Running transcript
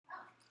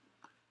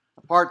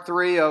part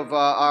 3 of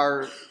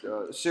our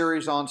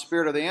series on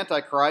Spirit of the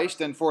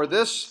Antichrist. And for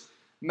this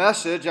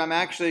message, I'm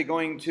actually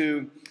going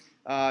to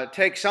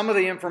take some of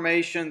the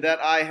information that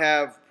I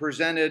have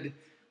presented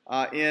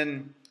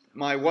in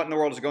my What in the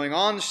World is Going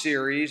On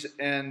series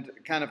and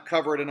kind of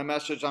cover it in a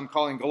message I'm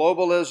calling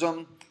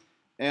Globalism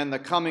and the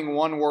Coming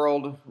One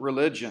World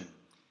Religion.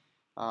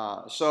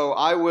 So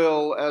I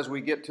will, as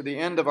we get to the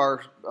end of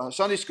our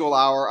Sunday school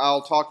hour,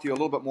 I'll talk to you a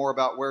little bit more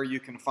about where you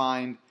can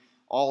find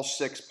all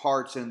 6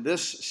 parts in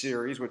this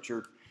series, which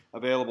are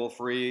available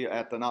free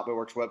at the Not By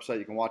Works website.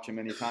 You can watch them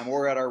anytime,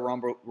 or at our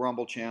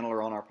Rumble channel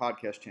or on our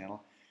podcast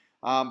channel.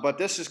 But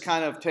this is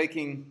kind of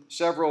taking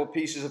several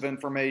pieces of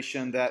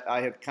information that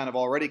I have kind of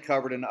already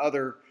covered in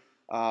other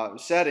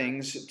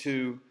settings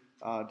to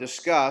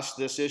discuss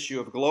this issue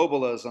of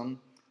globalism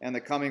and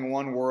the coming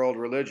one world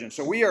religion.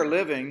 So we are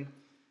living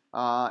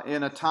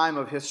in a time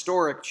of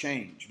historic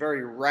change,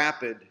 very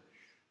rapid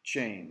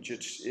change.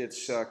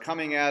 It's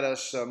coming at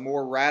us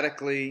more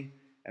radically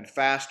and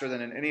faster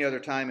than in any other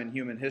time in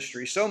human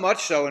history. So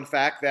much so, in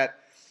fact, that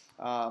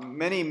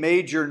many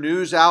major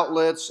news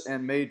outlets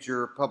and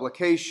major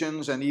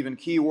publications and even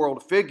key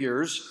world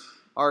figures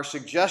are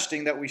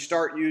suggesting that we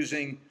start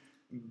using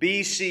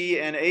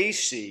BC and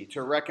AC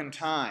to reckon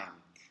time.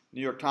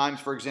 New York Times,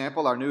 for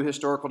example, our new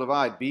historical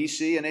divide,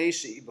 BC and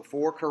AC,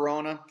 before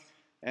Corona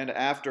and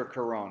after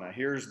Corona.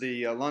 Here's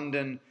the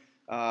London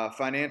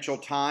Financial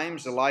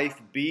Times, the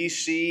life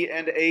BC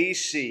and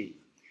AC.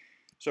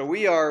 So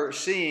we are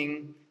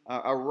seeing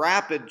a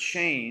rapid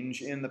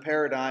change in the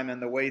paradigm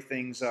and the way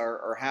things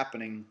are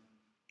happening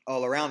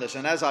all around us.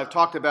 And as I've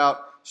talked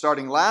about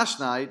starting last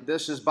night,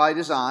 this is by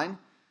design.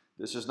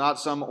 This is not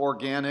some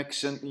organic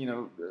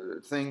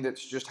thing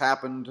that's just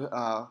happened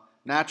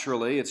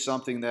naturally. It's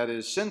something that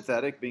is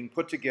synthetic, being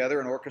put together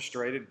and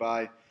orchestrated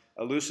by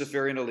a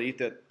Luciferian elite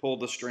that pulled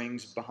the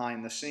strings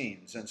behind the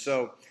scenes. And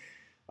so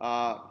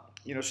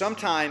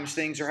sometimes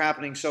things are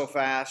happening so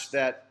fast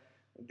that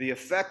the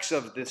effects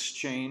of this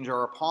change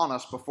are upon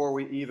us before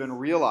we even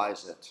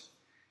realize it.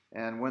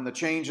 And when the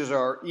changes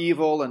are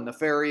evil and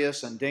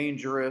nefarious and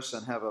dangerous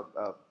and have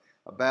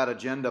a bad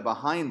agenda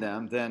behind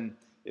them, then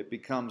it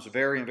becomes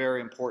very,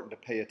 very important to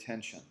pay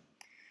attention.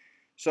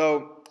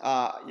 So,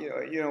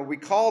 we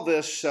call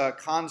this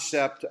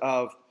concept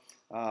of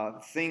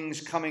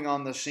things coming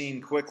on the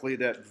scene quickly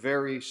that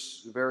very,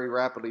 very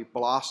rapidly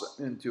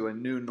blossom into a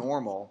new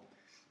normal.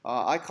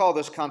 I call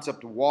this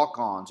concept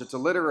walk-ons. It's a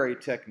literary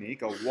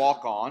technique, a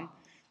walk-on.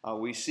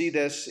 We see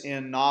this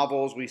in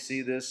novels. We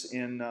see this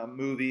in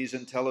movies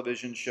and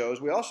television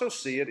shows. We also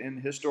see it in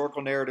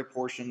historical narrative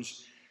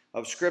portions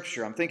of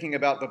Scripture. I'm thinking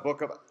about the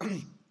book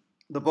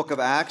of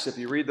Acts. If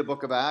you read the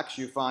book of Acts,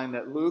 you find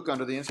that Luke,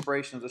 under the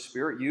inspiration of the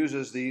Spirit,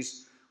 uses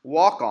these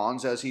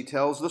walk-ons as he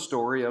tells the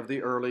story of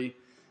the early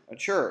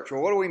church.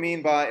 Well, what do we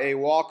mean by a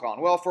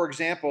walk-on? Well, for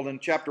example, in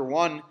chapter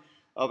 1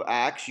 of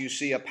Acts, you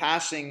see a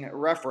passing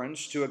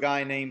reference to a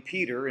guy named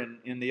Peter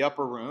in the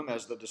upper room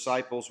as the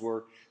disciples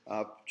were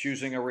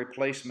choosing a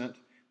replacement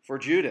for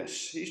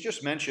Judas. He's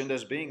just mentioned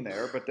as being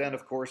there, but then,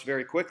 of course,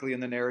 very quickly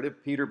in the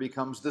narrative, Peter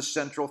becomes the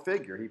central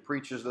figure. He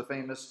preaches the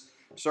famous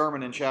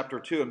sermon in chapter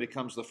 2 and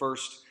becomes the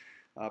first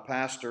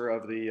pastor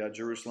of the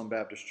Jerusalem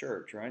Baptist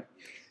Church, right?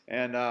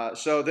 And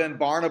so then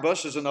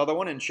Barnabas is another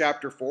one in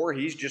chapter 4.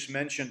 He's just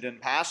mentioned in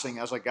passing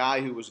as a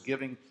guy who was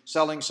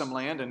selling some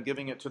land and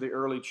giving it to the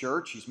early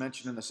church. He's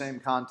mentioned in the same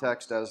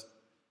context as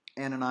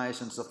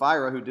Ananias and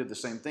Sapphira, who did the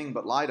same thing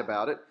but lied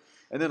about it.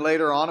 And then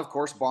later on, of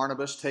course,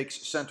 Barnabas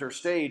takes center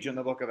stage in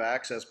the book of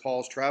Acts as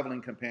Paul's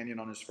traveling companion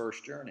on his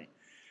first journey.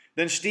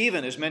 Then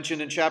Stephen is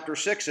mentioned in chapter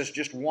 6 as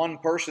just one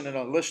person in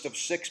a list of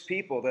 6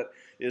 people that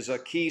is a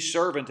key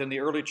servant in the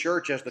early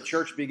church as the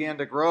church began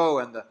to grow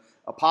and the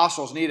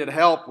apostles needed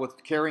help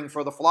with caring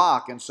for the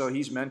flock. And so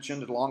he's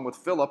mentioned along with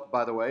Philip,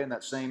 by the way, in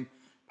that same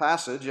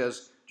passage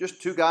as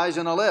just 2 guys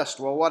in a list.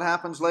 Well, what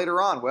happens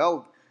later on?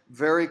 Well,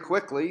 very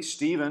quickly,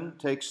 Stephen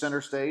takes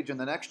center stage in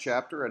the next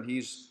chapter, and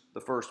he's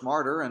the first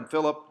martyr, and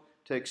Philip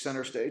takes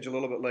center stage a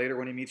little bit later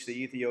when he meets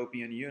the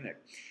Ethiopian eunuch.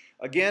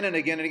 Again and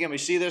again and again, we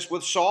see this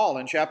with Saul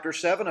in chapter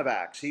 7 of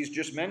Acts. He's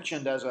just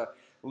mentioned as a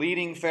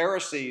leading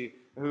Pharisee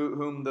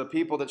whom the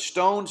people that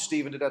stoned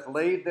Stephen to death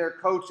laid their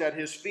coats at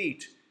his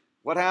feet.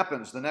 What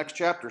happens? The next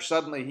chapter,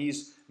 suddenly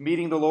he's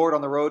meeting the Lord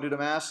on the road to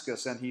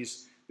Damascus, and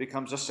he's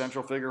becomes a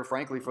central figure,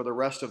 frankly, for the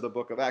rest of the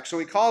book of Acts. So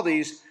we call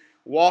these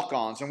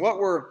walk-ons. And what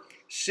we're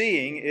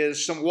seeing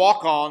is some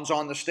walk-ons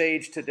on the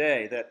stage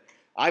today that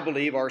I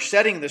believe are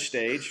setting the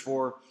stage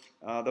for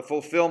the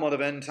fulfillment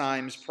of end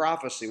times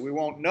prophecy. We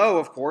won't know,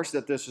 of course,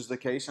 that this is the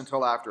case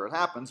until after it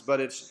happens,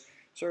 but it's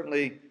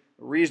certainly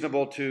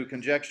reasonable to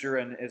conjecture,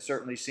 and it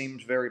certainly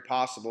seems very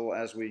possible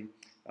as we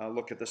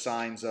look at the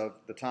signs of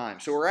the time.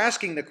 So we're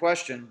asking the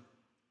question,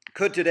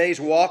 could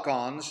today's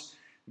walk-ons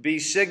be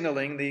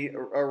signaling the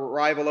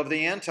arrival of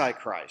the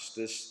Antichrist?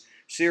 This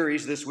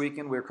series this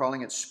weekend, we're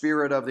calling it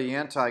Spirit of the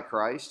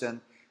Antichrist,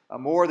 and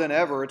more than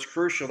ever, it's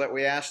crucial that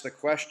we ask the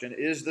question,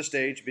 is the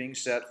stage being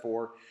set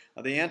for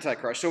the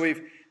Antichrist. So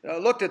we've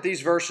looked at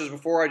these verses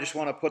before. I just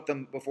want to put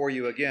them before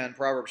you again.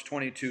 Proverbs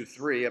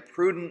 22:3. A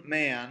prudent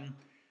man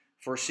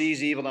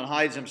foresees evil and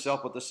hides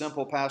himself, but the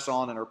simple pass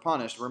on and are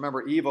punished.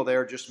 Remember, evil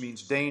there just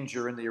means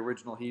danger in the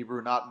original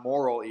Hebrew, not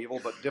moral evil,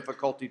 but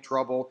difficulty,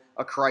 trouble,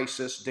 a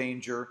crisis,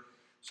 danger.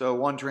 So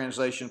one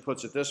translation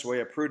puts it this way: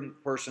 a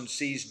prudent person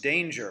sees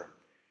danger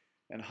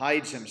and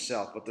hides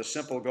himself, but the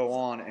simple go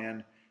on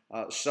and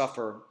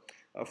suffer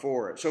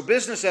for it. So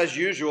business as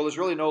usual is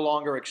really no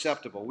longer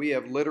acceptable. We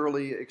have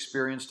literally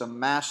experienced a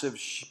massive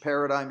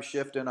paradigm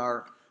shift in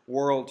our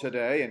world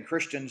today, and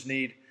Christians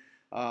need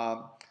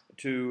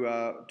to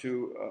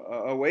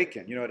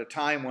awaken. You know, at a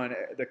time when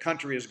the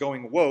country is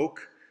going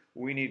woke,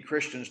 we need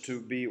Christians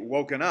to be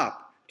woken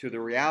up to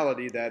the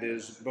reality that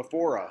is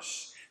before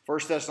us.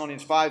 1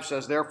 Thessalonians 5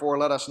 says, "Therefore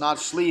let us not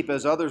sleep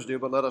as others do,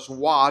 but let us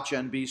watch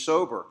and be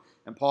sober."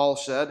 And Paul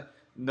said,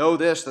 "Know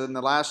this, that in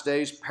the last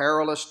days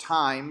perilous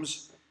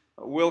times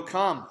will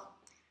come."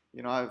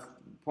 You know, I've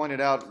pointed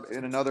out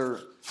in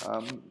another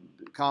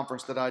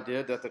conference that I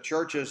did that the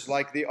church is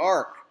like the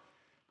ark.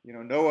 You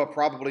know, Noah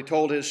probably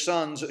told his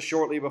sons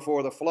shortly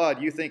before the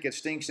flood, "You think it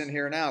stinks in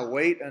here now,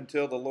 wait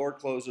until the Lord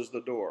closes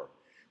the door."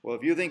 Well,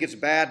 if you think it's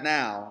bad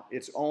now,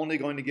 it's only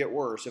going to get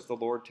worse if the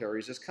Lord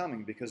tarries his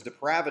coming, because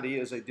depravity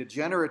is a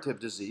degenerative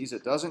disease.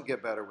 It doesn't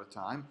get better with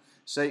time.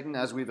 Satan,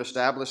 as we've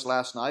established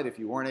last night, if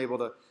you weren't able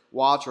to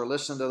watch or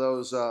listen to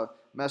those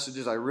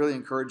messages, I really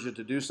encourage you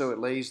to do so. It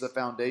lays the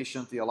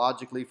foundation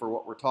theologically for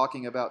what we're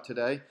talking about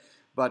today.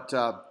 But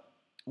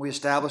we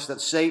established that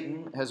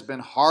Satan has been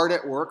hard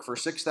at work for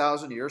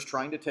 6,000 years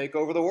trying to take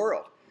over the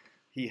world.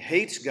 He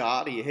hates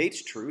God, he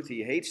hates truth,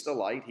 he hates the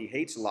light, he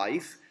hates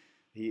life.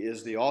 He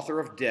is the author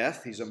of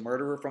death. He's a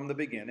murderer from the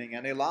beginning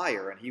and a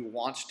liar, and he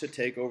wants to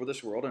take over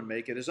this world and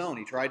make it his own.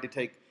 He tried to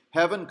take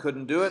heaven,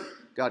 couldn't do it.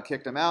 God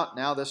kicked him out.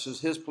 Now this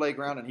is his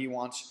playground, and he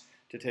wants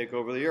to take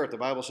over the earth. The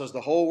Bible says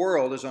the whole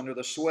world is under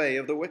the sway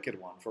of the wicked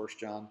one, 1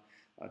 John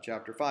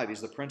chapter 5.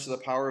 He's the prince of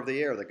the power of the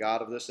air, the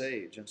god of this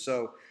age. And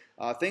so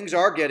things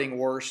are getting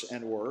worse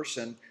and worse,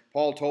 and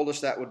Paul told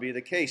us that would be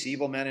the case.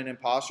 Evil men and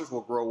impostors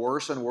will grow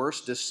worse and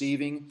worse,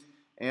 deceiving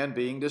and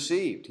being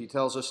deceived. He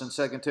tells us in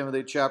 2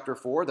 Timothy chapter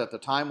 4 that the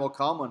time will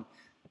come when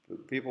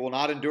people will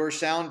not endure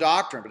sound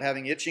doctrine, but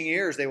having itching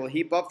ears, they will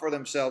heap up for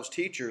themselves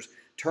teachers,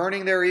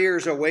 turning their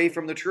ears away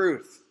from the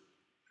truth.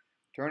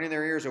 Turning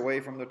their ears away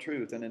from the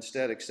truth and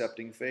instead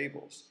accepting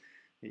fables.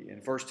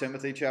 In 1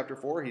 Timothy chapter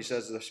 4, he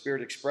says, the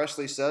Spirit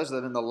expressly says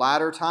that in the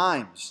latter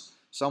times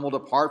some will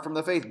depart from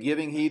the faith,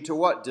 giving heed to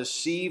what?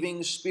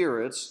 Deceiving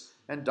spirits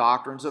and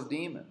doctrines of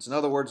demons. In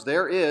other words,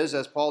 there is,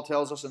 as Paul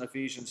tells us in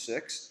Ephesians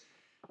 6,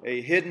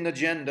 a hidden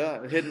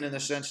agenda, hidden in the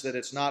sense that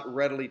it's not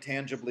readily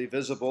tangibly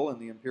visible in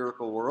the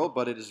empirical world,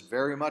 but it is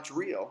very much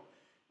real.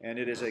 And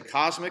it is a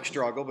cosmic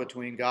struggle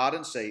between God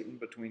and Satan,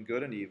 between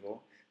good and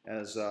evil,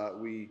 as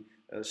we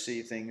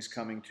see things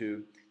coming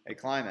to a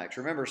climax.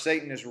 Remember,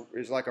 Satan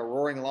is like a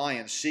roaring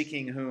lion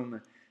seeking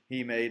whom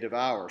he may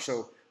devour.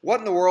 So what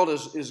in the world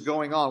is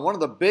going on? One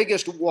of the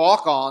biggest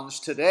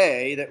walk-ons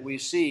today that we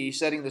see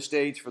setting the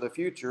stage for the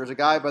future is a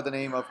guy by the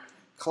name of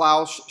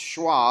Klaus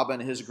Schwab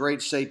and his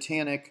great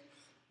satanic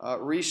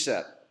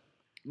reset.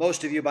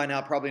 Most of you by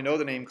now probably know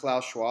the name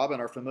Klaus Schwab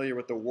and are familiar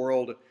with the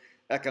World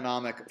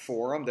Economic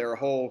Forum. Their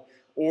whole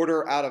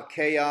order out of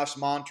chaos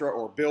mantra,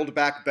 or build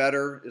back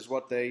better, is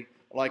what they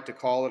like to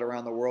call it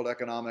around the World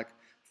Economic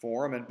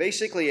Forum. And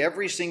basically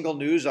every single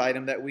news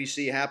item that we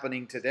see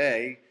happening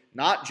today,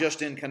 not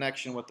just in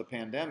connection with the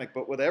pandemic,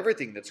 but with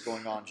everything that's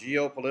going on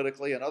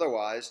geopolitically and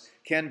otherwise,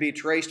 can be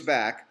traced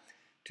back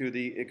to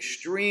the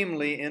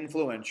extremely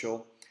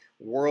influential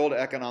World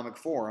Economic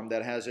Forum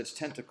that has its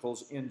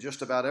tentacles in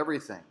just about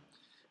everything.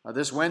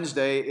 This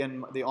Wednesday,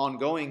 in the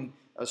ongoing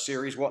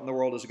series, What in the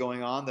World is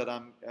Going On, that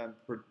I'm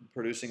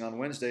producing on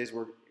Wednesdays,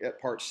 we're at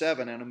part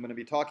 7, and I'm going to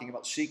be talking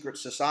about secret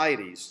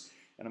societies.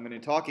 And I'm going to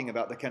be talking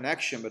about the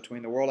connection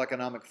between the World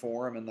Economic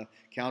Forum and the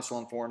Council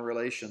on Foreign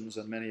Relations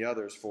and many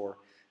others, for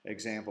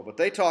example. But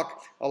they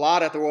talk a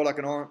lot at the World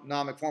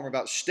Economic Forum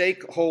about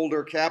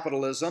stakeholder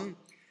capitalism,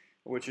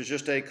 which is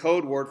just a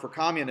code word for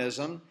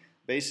communism.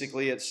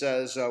 Basically, it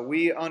says,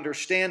 we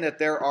understand that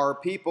there are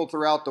people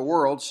throughout the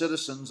world,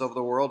 citizens of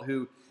the world,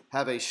 who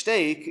have a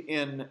stake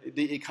in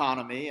the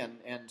economy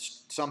and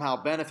somehow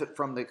benefit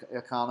from the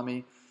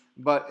economy,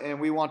 and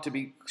we want to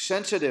be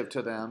sensitive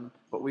to them,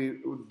 but we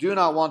do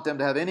not want them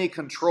to have any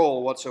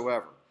control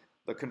whatsoever.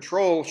 The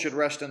control should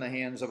rest in the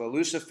hands of a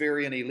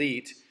Luciferian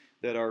elite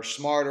that are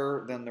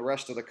smarter than the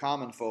rest of the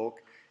common folk,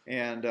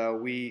 and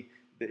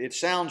it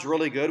sounds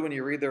really good when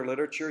you read their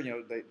literature.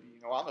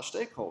 I'm a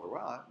stakeholder.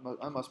 Well,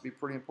 I must be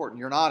pretty important.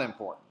 You're not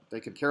important. They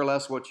could care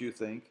less what you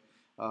think.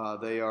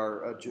 They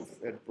are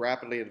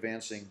rapidly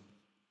advancing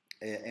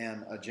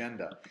an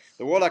agenda.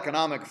 The World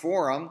Economic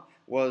Forum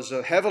was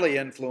heavily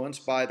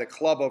influenced by the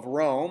Club of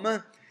Rome.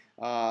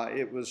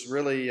 It was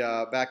really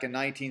back in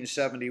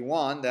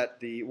 1971 that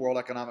the World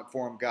Economic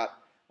Forum got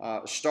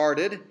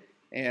started.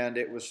 And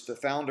it was the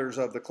founders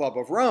of the Club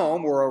of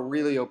Rome were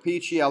Aurelio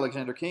Peachy,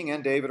 Alexander King,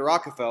 and David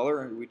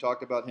Rockefeller. And we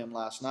talked about him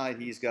last night.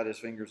 He's got his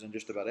fingers in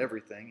just about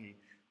everything. He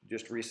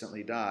just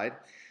recently died.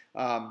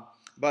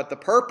 But the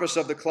purpose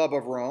of the Club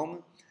of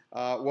Rome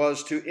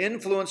was to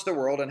influence the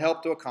world and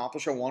help to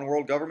accomplish a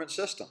one-world government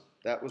system.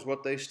 That was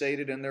what they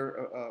stated in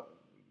their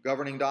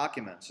governing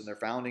documents and their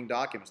founding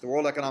documents. The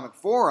World Economic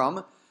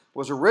Forum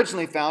was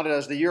originally founded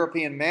as the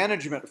European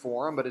Management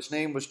Forum, but its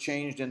name was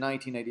changed in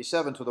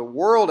 1987 to the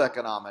World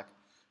Economic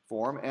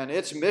Forum, and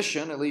its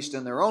mission, at least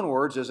in their own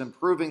words, is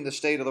improving the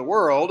state of the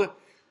world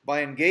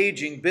by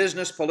engaging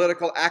business,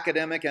 political,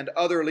 academic, and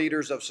other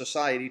leaders of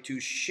society to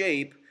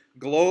shape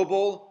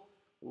global,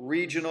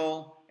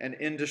 regional, and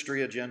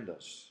industry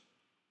agendas.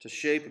 To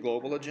shape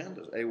global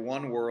agendas, a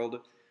one-world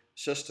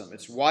system.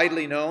 It's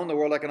widely known, the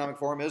World Economic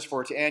Forum is,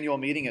 for its annual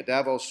meeting at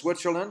Davos,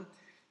 Switzerland.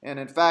 And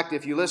in fact,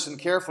 if you listen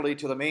carefully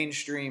to the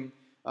mainstream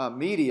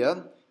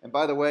media, and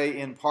by the way,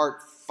 in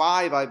part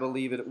 5, I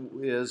believe it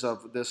is,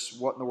 of this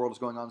What in the World is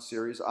Going On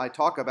series, I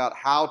talk about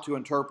how to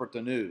interpret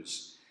the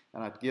news.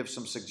 And I give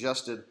some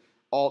suggested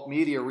alt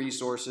media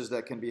resources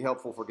that can be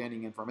helpful for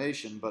gaining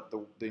information. But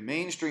the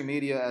mainstream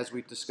media, as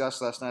we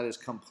discussed last night, is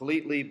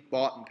completely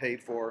bought and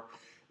paid for.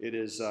 It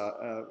is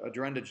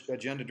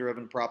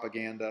agenda-driven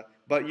propaganda.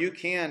 But you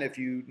can, if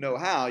you know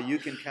how, you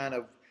can kind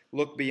of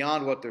look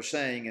beyond what they're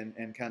saying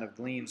and kind of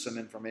glean some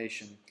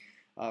information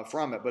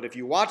from it. But if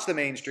you watch the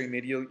mainstream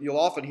media, you'll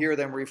often hear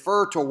them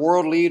refer to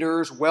world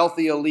leaders,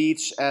 wealthy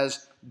elites,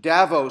 as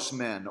Davos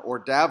men or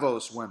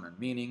Davos women,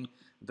 meaning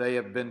they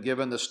have been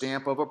given the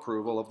stamp of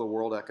approval of the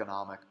World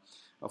Economic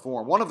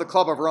Forum. One of the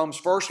Club of Rome's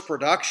first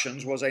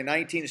productions was a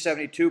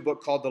 1972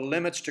 book called The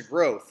Limits to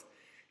Growth,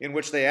 in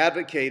which they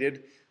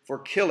advocated for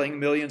killing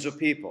millions of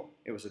people.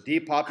 It was a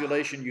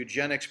depopulation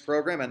eugenics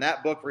program, and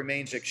that book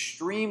remains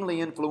extremely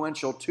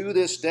influential to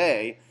this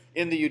day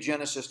in the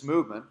eugenicist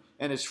movement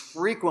and is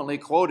frequently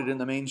quoted in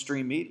the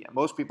mainstream media.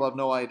 Most people have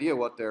no idea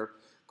what they're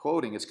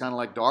quoting. It's kind of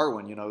like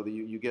Darwin,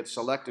 you get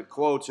selected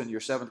quotes in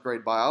your 7th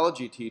grade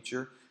biology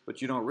teacher,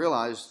 but you don't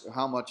realize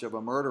how much of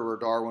a murderer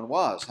Darwin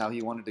was, how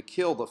he wanted to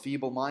kill the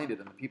feeble-minded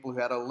and the people who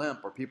had a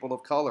limp or people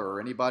of color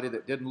or anybody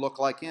that didn't look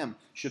like him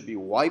should be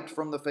wiped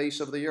from the face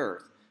of the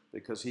earth,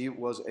 because he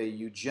was a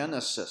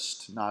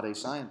eugenicist, not a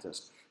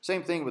scientist.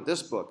 Same thing with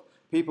this book.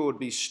 People would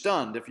be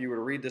stunned if you were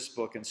to read this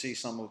book and see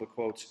some of the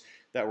quotes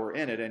that were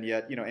in it, and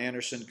yet,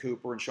 Anderson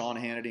Cooper and Sean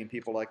Hannity and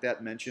people like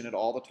that mention it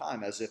all the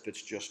time as if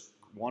it's just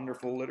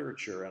wonderful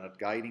literature and a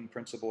guiding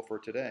principle for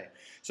today.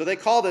 So they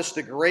call this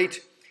the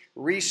Great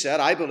Reset.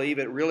 I believe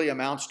it really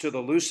amounts to the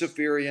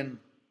Luciferian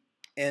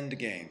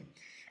endgame.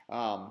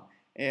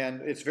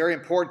 And it's very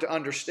important to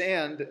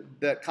understand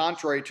that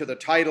contrary to the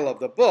title of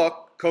the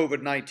book,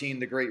 COVID-19,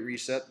 The Great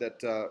Reset,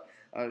 that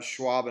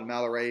Schwab and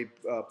Mallory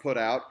put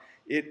out,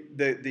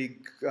 the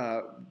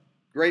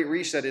Great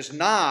Reset is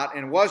not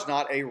and was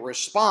not a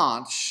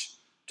response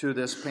to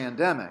this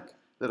pandemic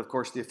that, of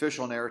course, the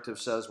official narrative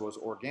says was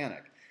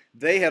organic.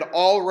 They had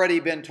already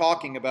been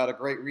talking about a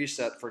Great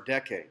Reset for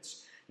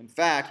decades. In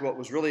fact, what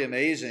was really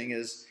amazing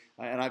is,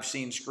 and I've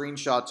seen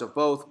screenshots of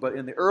both, but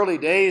in the early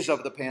days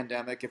of the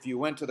pandemic, if you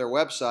went to their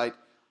website,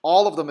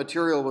 all of the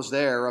material was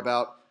there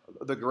about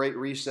the Great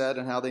Reset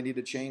and how they need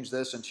to change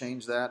this and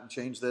change that and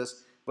change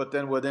this. But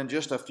then within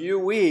just a few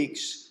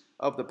weeks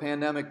of the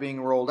pandemic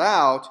being rolled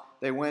out,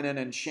 they went in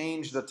and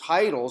changed the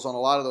titles on a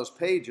lot of those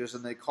pages,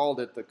 and they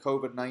called it the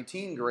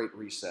COVID-19 Great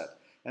Reset.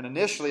 And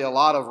initially, a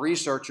lot of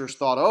researchers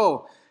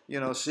thought,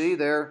 this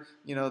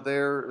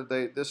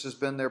has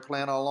been their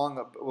plan all along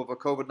of a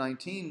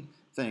COVID-19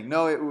 thing.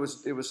 No, it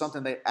was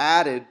something they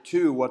added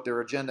to what their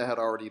agenda had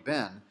already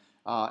been.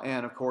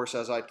 And of course,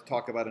 as I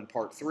talk about in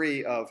part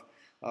 3 of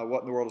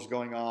What in the World is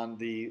Going On,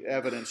 the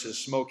evidence is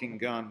smoking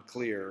gun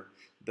clear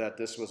that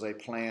this was a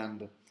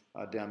planned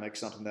pandemic,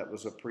 something that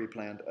was a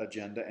pre-planned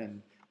agenda.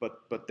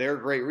 But their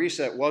Great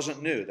Reset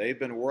wasn't new. They've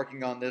been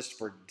working on this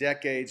for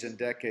decades and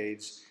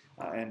decades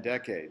and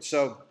decades.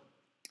 So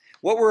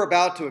what we're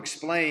about to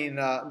explain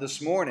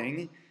this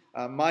morning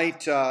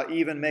might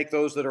even make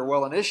those that are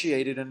well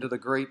initiated into the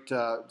Great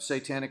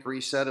Satanic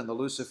Reset and the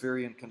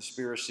Luciferian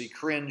conspiracy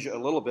cringe a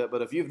little bit.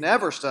 But if you've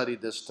never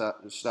studied this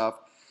stuff,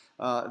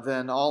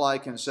 then all I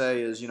can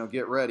say is,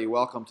 get ready.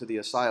 Welcome to the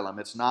asylum.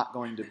 It's not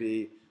going to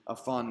be a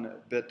fun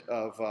bit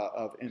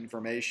of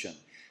information.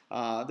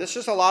 This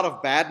is a lot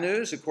of bad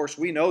news. Of course,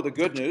 we know the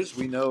good news.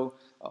 We know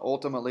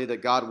ultimately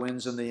that God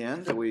wins in the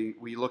end.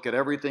 We look at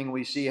everything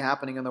we see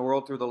happening in the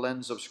world through the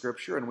lens of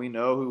Scripture, and we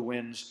know who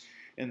wins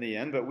in the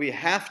end. But we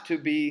have to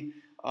be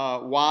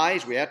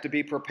wise. We have to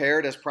be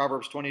prepared, as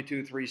Proverbs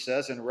 22:3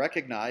 says, and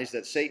recognize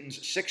that Satan's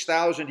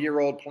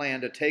 6,000-year-old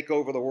plan to take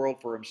over the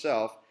world for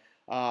himself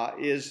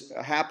is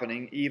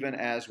happening even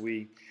as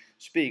we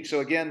speak. So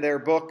again, their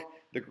book,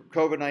 the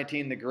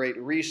COVID-19, The Great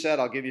Reset,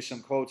 I'll give you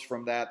some quotes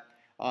from that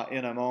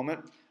in a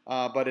moment.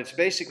 But it's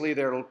basically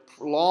their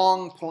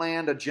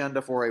long-planned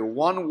agenda for a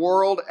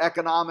one-world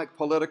economic,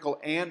 political,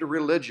 and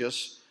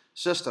religious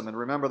system. And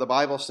remember, the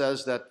Bible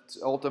says that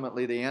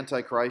ultimately the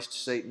Antichrist,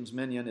 Satan's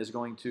minion, is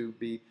going to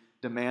be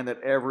demand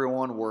that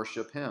everyone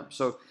worship him.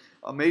 So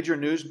major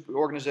news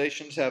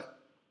organizations have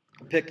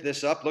picked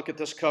this up. Look at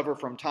this cover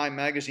from Time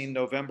Magazine,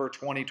 November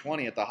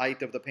 2020, at the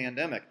height of the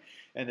pandemic.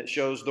 And it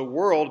shows the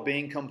world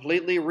being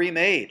completely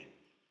remade.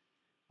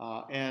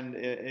 And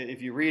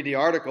if you read the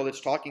article,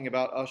 it's talking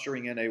about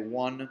ushering in a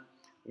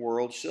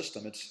one-world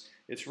system.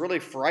 It's really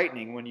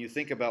frightening when you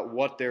think about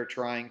what they're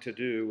trying to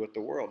do with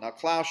the world. Now,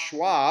 Klaus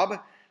Schwab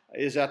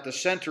is at the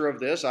center of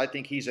this. I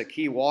think he's a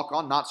key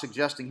walk-on, not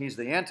suggesting he's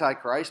the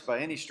Antichrist by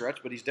any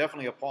stretch, but he's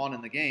definitely a pawn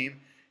in the game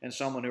and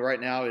someone who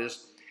right now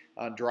is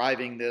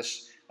driving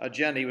this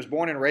agenda. He was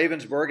born in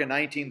Ravensburg in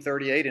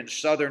 1938 in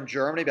southern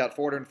Germany, about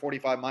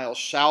 445 miles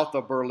south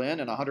of Berlin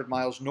and 100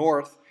 miles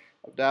north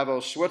of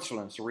Davos,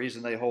 Switzerland. It's the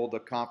reason they hold the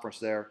conference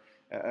there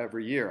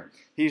every year.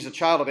 He's a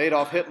child of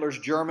Adolf Hitler's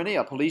Germany,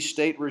 a police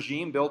state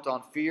regime built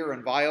on fear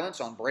and violence,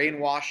 on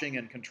brainwashing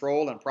and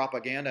control and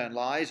propaganda and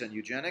lies and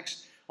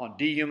eugenics, on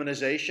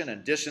dehumanization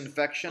and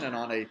disinfection, and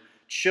on a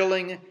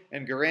chilling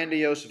and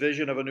grandiose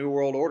vision of a new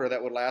world order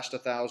that would last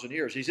 1,000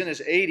 years. He's in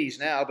his 80s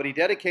now, but he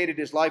dedicated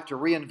his life to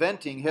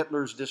reinventing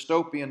Hitler's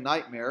dystopian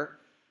nightmare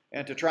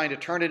and to trying to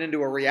turn it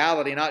into a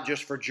reality, not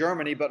just for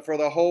Germany, but for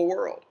the whole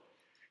world.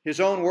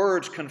 His own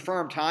words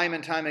confirm time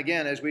and time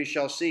again, as we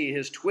shall see,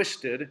 his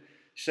twisted,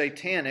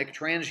 satanic,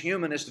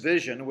 transhumanist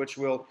vision, which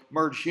will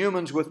merge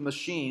humans with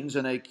machines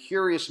in a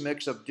curious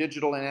mix of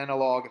digital and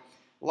analog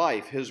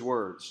life, his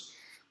words,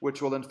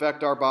 which will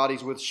infect our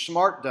bodies with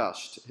smart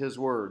dust, his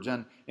words,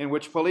 and in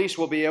which police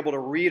will be able to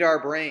read our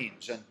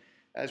brains. And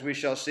as we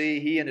shall see,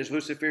 he and his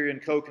Luciferian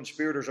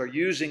co-conspirators are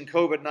using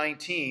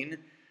COVID-19,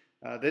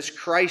 this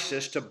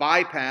crisis, to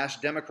bypass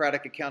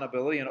democratic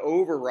accountability and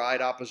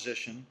override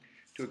opposition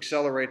to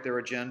accelerate their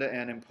agenda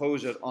and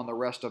impose it on the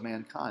rest of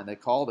mankind. They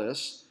call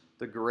this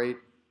the Great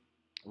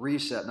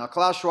Reset. Now,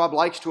 Klaus Schwab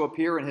likes to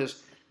appear in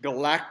his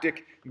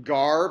galactic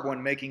garb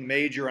when making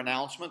major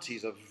announcements.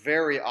 He's a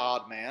very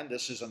odd man.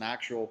 This is an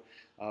actual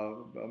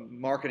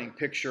marketing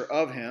picture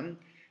of him.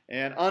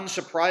 And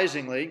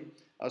unsurprisingly,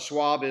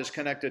 Schwab is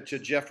connected to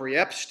Jeffrey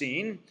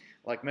Epstein,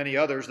 like many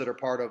others that are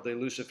part of the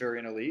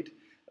Luciferian elite.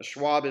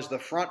 Schwab is the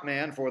front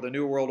man for the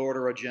New World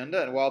Order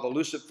agenda, and while the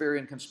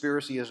Luciferian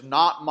conspiracy is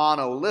not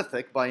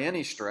monolithic by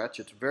any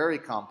stretch, it's very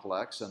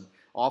complex, and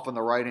often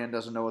the right hand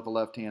doesn't know what the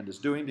left hand is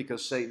doing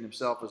because Satan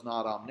himself is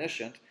not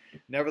omniscient.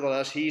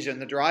 Nevertheless, he's in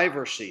the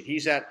driver's seat.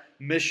 He's at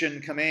mission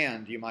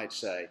command, you might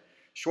say.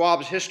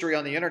 Schwab's history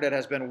on the internet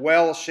has been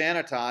well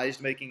sanitized,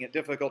 making it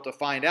difficult to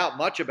find out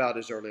much about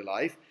his early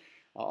life,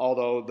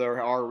 although there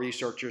are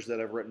researchers that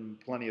have written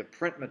plenty of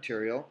print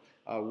material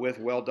with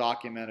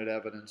well-documented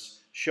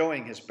evidence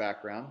showing his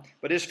background.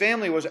 But his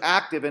family was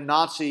active in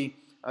Nazi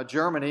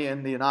Germany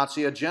and the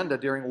Nazi agenda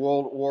during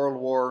World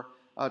War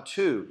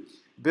II.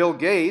 Bill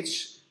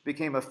Gates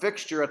became a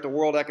fixture at the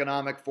World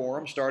Economic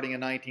Forum starting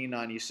in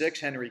 1996.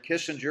 Henry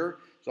Kissinger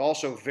is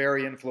also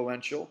very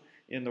influential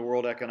in the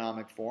World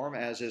Economic Forum,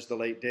 as is the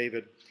late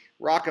David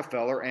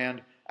Rockefeller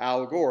and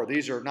Al Gore.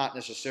 These are not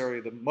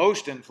necessarily the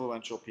most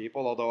influential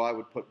people, although I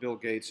would put Bill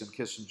Gates and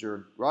Kissinger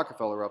and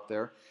Rockefeller up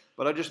there.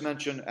 But I just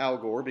mentioned Al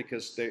Gore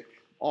because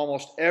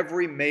almost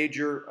every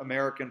major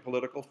American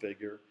political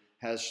figure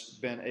has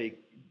been a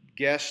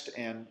guest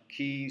and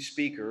key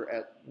speaker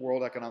at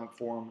World Economic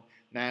Forum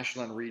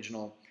national and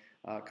regional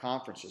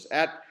conferences.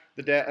 At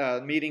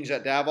the meetings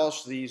at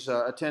Davos, these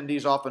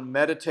attendees often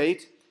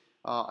meditate,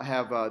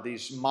 have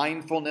these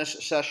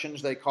mindfulness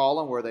sessions, they call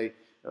them, where they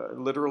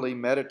literally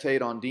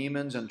meditate on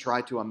demons and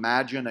try to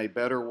imagine a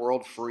better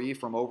world free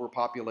from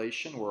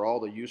overpopulation, where all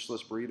the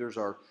useless breathers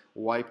are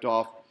wiped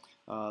off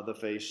the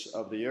face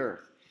of the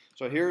earth.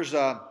 So here's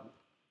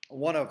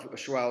one of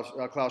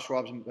Klaus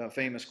Schwab's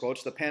famous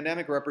quotes: "The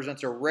pandemic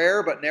represents a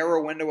rare but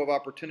narrow window of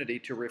opportunity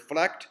to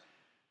reflect,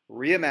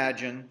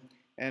 reimagine,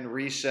 and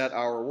reset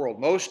our world.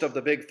 Most of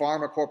the big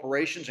pharma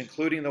corporations,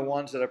 including the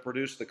ones that have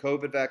produced the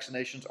COVID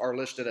vaccinations, are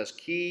listed as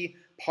key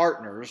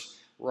partners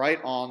right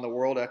on the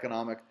World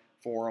Economic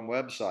Forum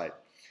website."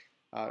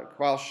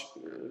 Klaus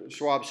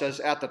Schwab says,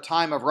 at the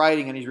time of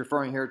writing, and he's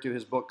referring here to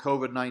his book,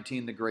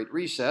 COVID-19, The Great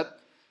Reset,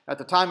 "At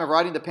the time of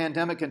writing, the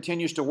pandemic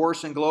continues to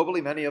worsen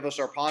globally. Many of us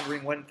are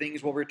pondering when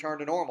things will return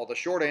to normal. The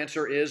short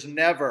answer is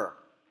never."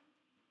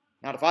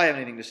 Not if I have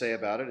anything to say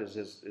about it,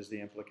 is the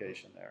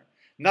implication there.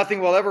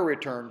 Nothing will ever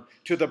return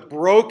to the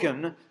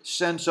broken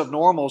sense of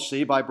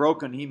normalcy. By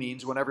broken, he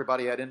means when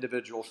everybody had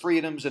individual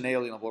freedoms,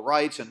 inalienable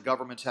rights, and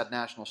governments had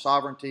national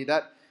sovereignty.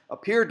 That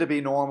appeared to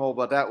be normal,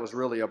 but that was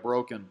really a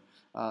broken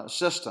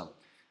system.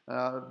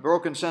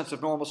 Broken sense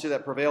of normalcy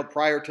that prevailed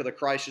prior to the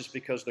crisis,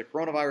 because the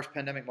coronavirus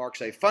pandemic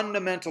marks a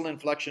fundamental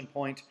inflection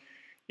point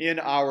in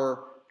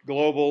our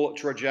global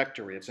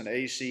trajectory. It's an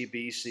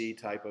AC/BC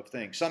type of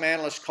thing. Some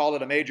analysts call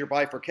it a major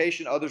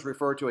bifurcation. Others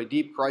refer to a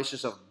deep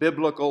crisis of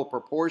biblical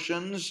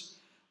proportions.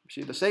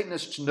 See, the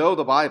Satanists know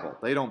the Bible.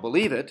 They don't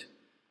believe it.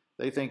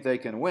 They think they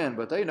can win,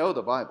 but they know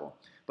the Bible.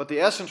 But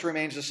the essence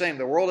remains the same.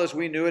 The world as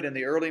we knew it in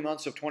the early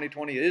months of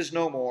 2020 is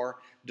no more,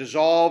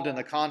 dissolved in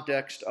the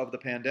context of the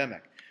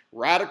pandemic.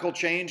 Radical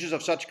changes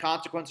of such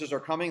consequences are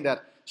coming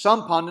that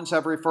some pundits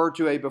have referred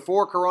to a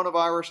before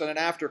coronavirus and an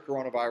after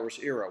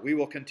coronavirus era. We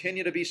will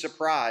continue to be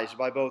surprised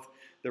by both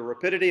the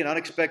rapidity and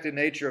unexpected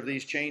nature of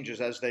these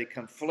changes as they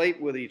conflate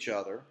with each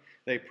other.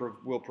 They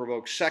will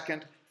provoke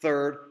second,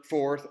 third,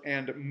 fourth,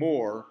 and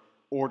more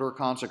order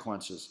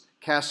consequences,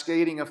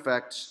 cascading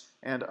effects,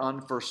 and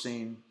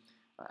unforeseen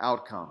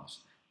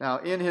outcomes. Now,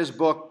 in his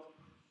book,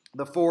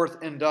 The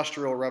Fourth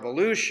Industrial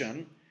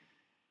Revolution,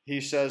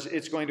 he says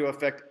it's going to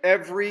affect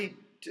the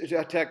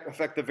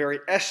very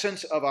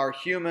essence of our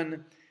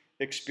human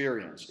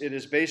experience. It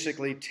is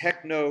basically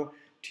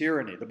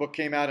techno-tyranny. The book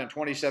came out in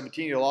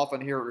 2017. You'll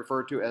often hear it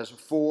referred to as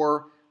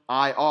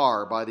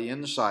 4IR by the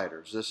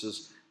insiders. This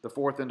is the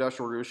Fourth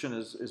Industrial Revolution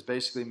is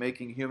basically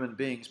making human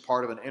beings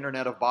part of an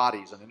internet of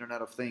bodies, an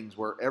internet of things,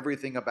 where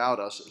everything about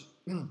us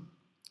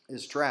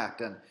is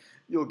tracked. And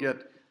you'll get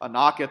a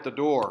knock at the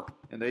door,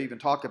 and they even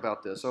talk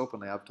about this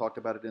openly. I've talked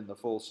about it in the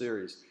full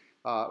series,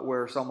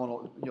 where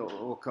someone,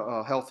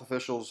 health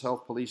officials,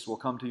 health police will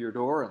come to your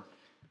door, and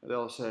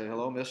they'll say,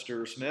 "Hello,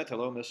 Mr. Smith.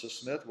 Hello, Mrs.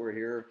 Smith. We're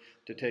here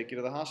to take you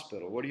to the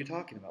hospital." "What are you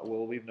talking about?"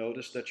 "Well, we've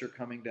noticed that you're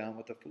coming down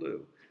with the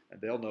flu."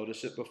 And they'll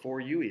notice it before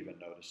you even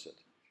notice it.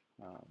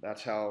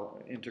 That's how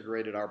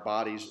integrated our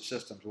body's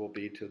systems will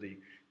be to the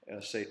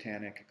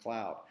satanic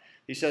cloud.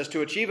 He says,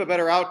 to achieve a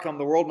better outcome,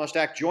 the world must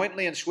act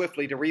jointly and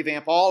swiftly to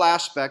revamp all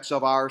aspects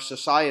of our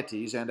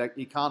societies and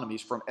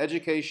economies, from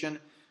education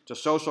to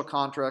social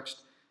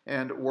contracts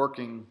and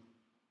working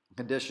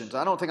conditions.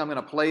 I don't think I'm going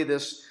to play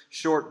this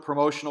short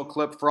promotional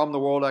clip from the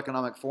World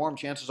Economic Forum.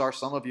 Chances are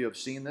some of you have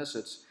seen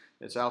this.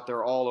 It's out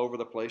there all over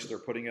the place. They're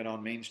putting it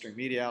on mainstream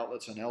media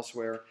outlets and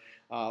elsewhere.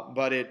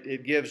 But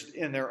it gives,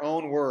 in their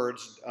own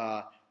words,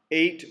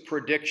 8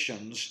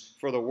 predictions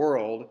for the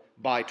world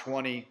by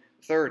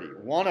 2030.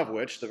 One of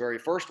which, the very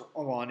first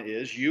one,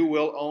 is you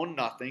will own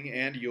nothing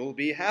and you'll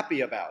be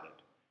happy about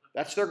it.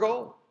 That's their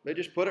goal. They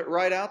just put it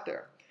right out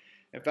there.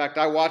 In fact,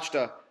 I watched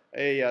a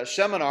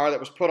seminar that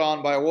was put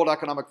on by a World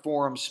Economic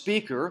Forum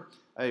speaker,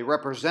 a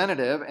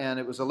representative, and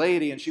it was a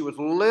lady, and she was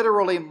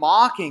literally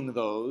mocking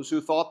those who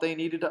thought they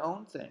needed to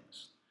own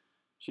things.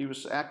 She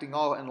was acting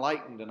all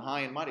enlightened and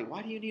high and mighty.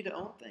 Why do you need to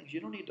own things? You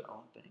don't need to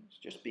own things.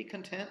 Just be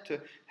content to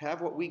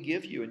have what we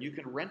give you, and you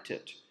can rent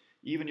it.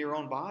 Even your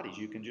own bodies.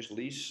 You can just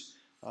lease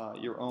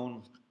your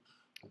own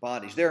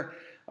bodies. They're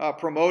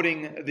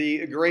promoting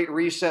the Great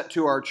Reset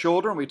to our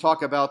children. We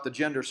talked about the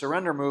gender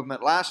surrender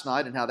movement last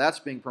night and how that's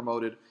being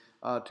promoted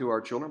to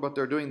our children, but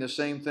they're doing the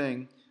same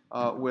thing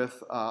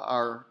with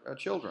our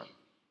children.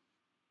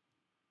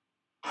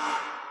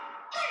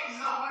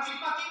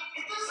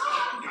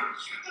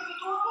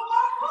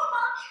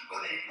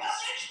 With a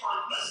message for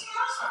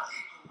listeners of the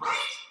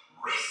Great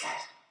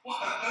Reset. Well,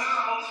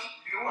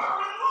 you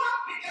are in luck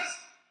because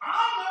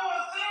I know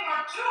a thing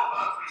or two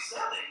about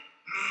resetting.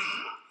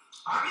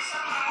 I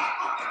reset my alarm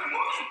clock every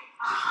morning.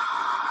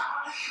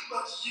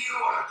 But you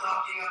are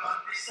talking about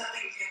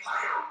resetting the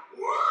entire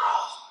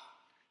world.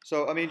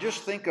 So, I mean,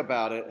 just think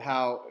about it,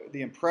 how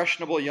the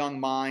impressionable young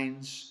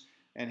minds,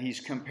 and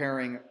he's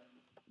comparing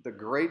the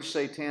great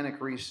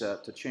satanic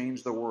reset to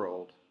change the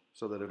world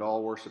so that it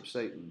all worships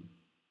Satan,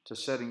 to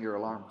setting your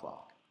alarm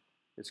clock.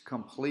 It's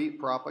complete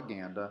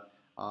propaganda.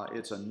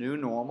 It's a new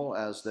normal,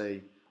 as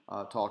they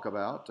talk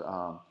about.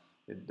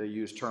 They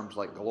use terms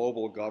like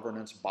global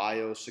governance,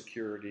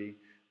 biosecurity,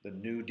 the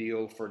New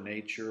Deal for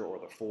nature, or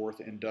the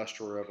Fourth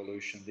Industrial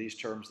Revolution. These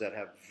terms that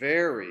have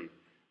very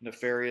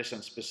nefarious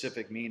and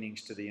specific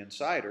meanings to the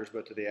insiders,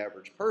 but to the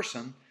average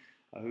person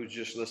who's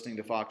just listening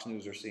to Fox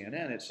News or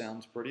CNN, it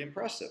sounds pretty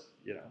impressive.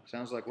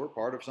 Sounds like we're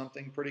part of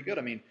something pretty good.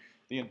 I mean,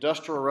 the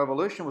Industrial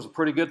Revolution was a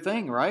pretty good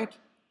thing, right?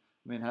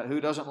 I mean, who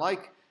doesn't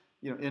like,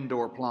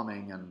 indoor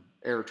plumbing and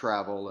air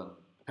travel and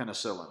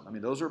penicillin? I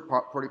mean, those are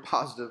pretty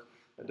positive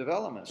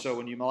developments. So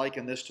when you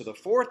liken this to the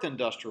Fourth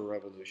Industrial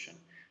Revolution,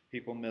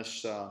 people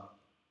miss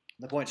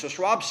the point. So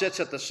Schwab sits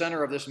at the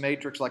center of this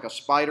matrix like a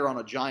spider on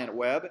a giant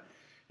web.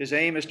 His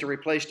aim is to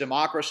replace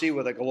democracy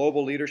with a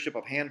global leadership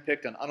of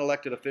handpicked and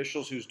unelected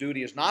officials whose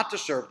duty is not to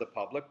serve the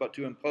public, but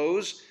to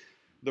impose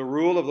the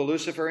rule of the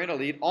Luciferian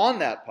elite on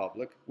that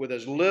public with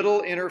as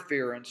little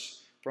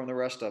interference from the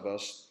rest of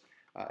us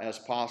as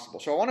possible.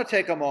 So I want to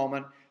take a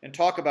moment and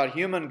talk about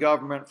human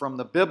government from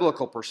the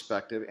biblical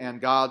perspective and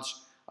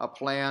God's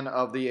plan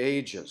of the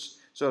ages.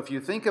 So if you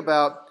think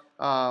about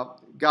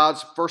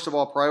God's, first of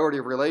all, priority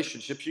of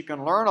relationships, you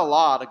can learn a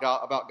lot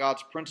about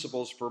God's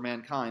principles for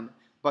mankind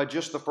by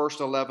just the first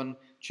 11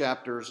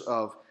 chapters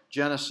of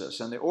Genesis.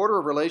 And the order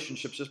of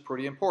relationships is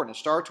pretty important. It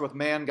starts with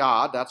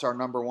man-God. That's our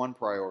number one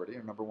priority,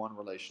 our number one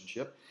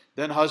relationship.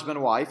 Then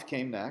husband-wife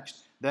came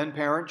next. Then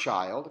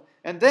parent-child.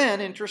 And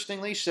then,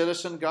 interestingly,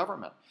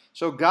 citizen-government.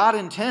 So God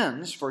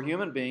intends for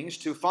human beings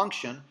to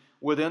function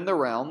within the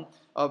realm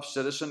of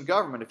citizen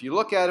government. If you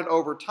look at it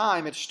over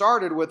time, it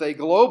started with a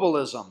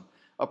globalism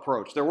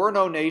approach. There were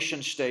no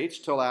nation states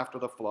till after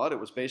the flood. It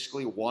was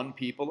basically one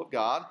people of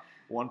God,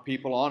 one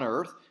people on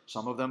earth,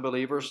 some of them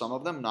believers, some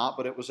of them not,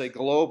 but it was a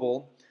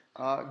global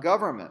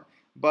government.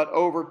 But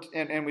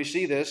and we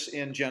see this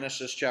in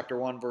Genesis chapter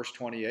 1, verse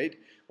 28,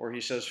 where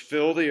he says,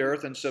 fill the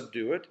earth and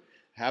subdue it,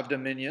 have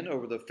dominion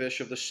over the fish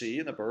of the sea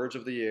and the birds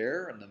of the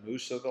air and the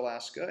moose of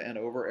Alaska and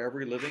over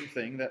every living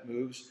thing that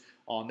moves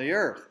on the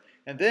earth.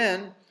 And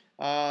then,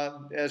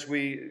 as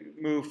we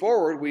move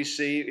forward, we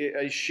see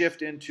a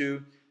shift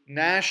into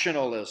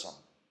nationalism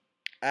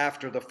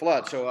after the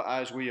flood. So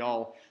as we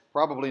all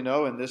probably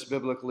know in this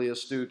biblically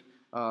astute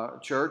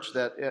church,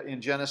 that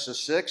in Genesis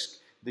 6,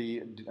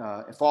 the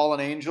fallen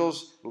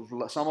angels,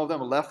 some of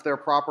them left their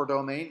proper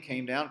domain,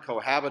 came down,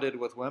 cohabited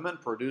with women,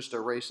 produced a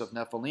race of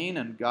Nephilim,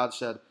 and God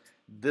said,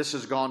 this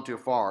has gone too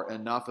far.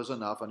 Enough is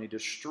enough. And he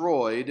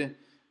destroyed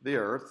the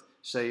earth,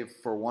 save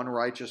for one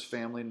righteous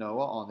family,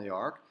 Noah, on the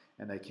ark.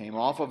 And they came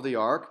off of the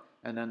ark,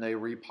 and then they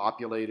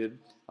repopulated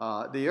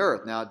the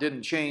earth. Now, it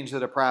didn't change the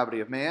depravity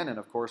of man, and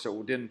of course,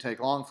 it didn't take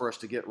long for us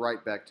to get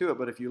right back to it.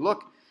 But if you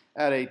look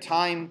at a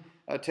time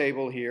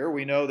table here,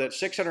 we know that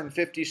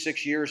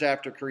 656 years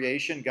after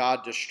creation,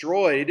 God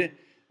destroyed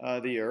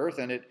the earth,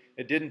 and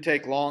it didn't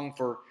take long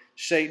for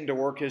Satan to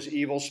work his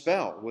evil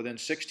spell. Within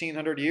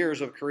 1,600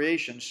 years of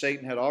creation,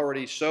 Satan had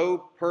already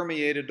so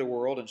permeated the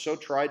world and so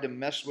tried to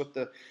mess with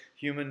the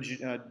human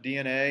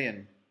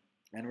DNA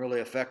and really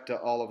affect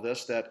all of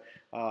this that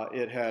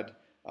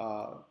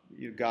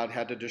God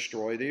had to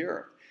destroy the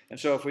earth. And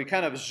so if we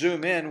kind of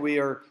zoom in, we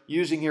are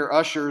using here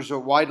Ussher's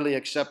widely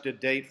accepted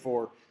date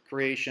for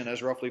creation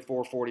as roughly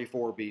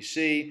 444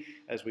 BC.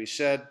 As we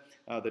said,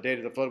 the date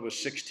of the flood was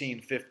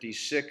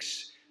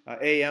 1656.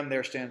 AM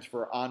there stands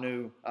for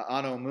Anno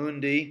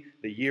Mundi,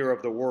 the year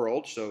of the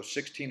world. So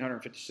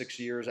 1656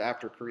 years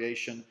after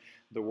creation,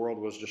 the world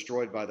was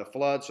destroyed by the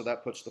flood. So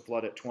that puts the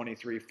flood at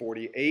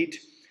 2348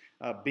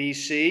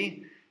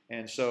 BC.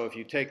 And so if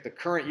you take the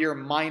current year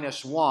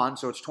minus 1,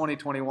 so it's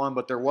 2021,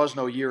 but there was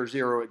no year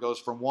 0. It goes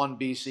from 1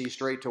 BC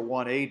straight to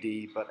 1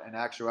 AD, but in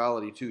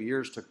actuality 2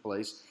 years took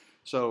place.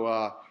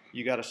 So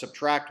you got to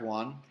subtract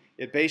 1.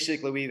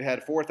 We've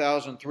had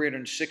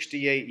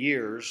 4,368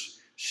 years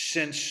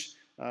since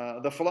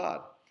the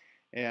flood.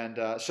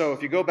 And so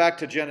if you go back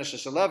to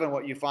Genesis 11,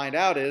 what you find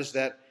out is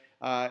that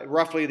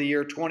roughly the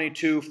year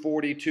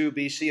 2242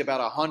 BC,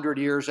 about 100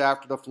 years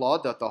after the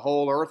flood, that the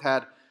whole earth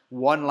had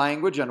one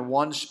language and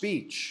one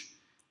speech.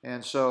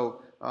 And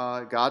so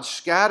God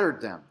scattered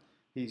them.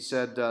 He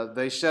said,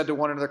 they said to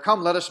one another,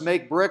 come, let us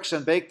make bricks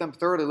and bake them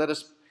thoroughly. Let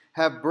us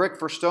have brick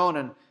for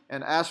stone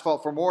and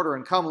asphalt for mortar.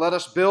 And come, let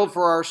us build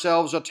for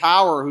ourselves a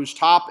tower whose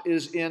top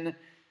is in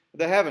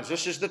the heavens.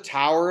 This is the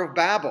Tower of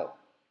Babel.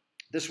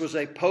 This was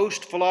a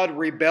post-flood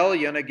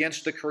rebellion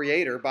against the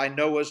Creator by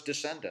Noah's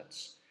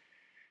descendants.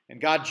 And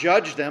God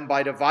judged them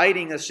by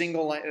dividing their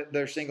single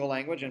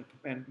language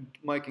and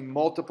making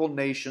multiple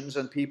nations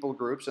and people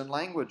groups and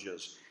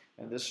languages.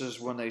 And this is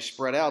when they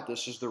spread out.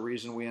 This is the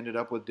reason we ended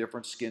up with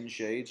different skin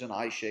shades and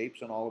eye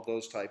shapes and all of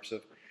those types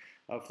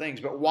of things.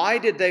 But why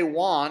did they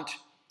want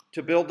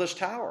to build this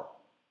tower?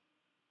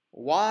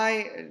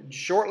 Why,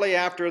 shortly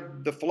after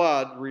the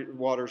flood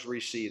waters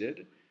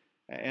receded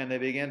and they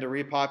began to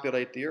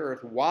repopulate the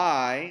earth,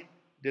 why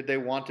did they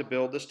want to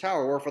build this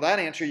tower? Well, for that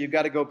answer, you've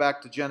got to go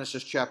back to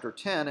Genesis chapter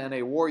 10 and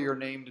a warrior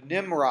named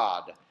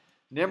Nimrod.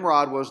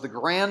 Nimrod was the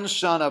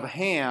grandson of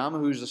Ham,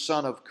 who's the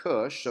son of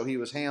Cush. So he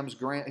was Ham's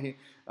grandson,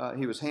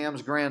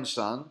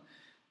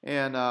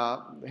 and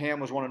Ham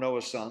was one of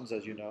Noah's sons,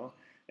 as you know.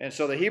 And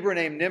so the Hebrew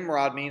name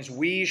Nimrod means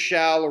we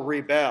shall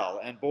rebel,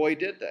 and boy,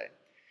 did they.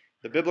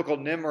 The biblical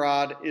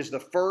Nimrod is the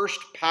first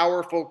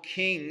powerful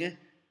king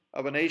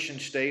of a nation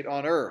state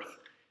on earth,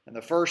 and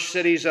the first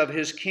cities of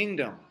his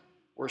kingdom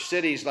were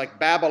cities like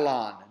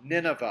Babylon,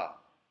 Nineveh,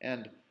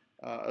 and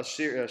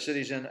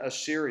cities in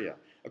Assyria.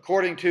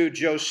 According to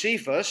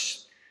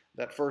Josephus,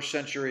 that first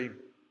century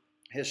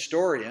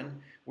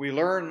historian, we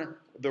learn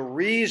the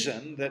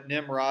reason that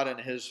Nimrod and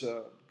his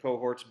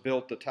cohorts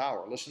built the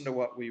tower. Listen to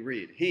what we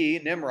read. He,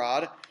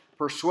 Nimrod,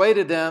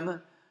 persuaded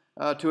them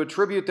to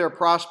attribute their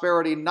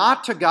prosperity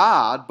not to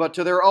God, but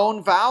to their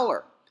own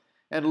valor,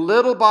 and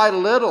little by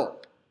little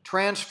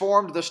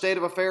transformed the state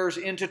of affairs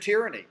into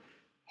tyranny,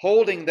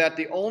 holding that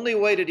the only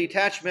way to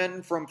detach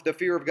men from the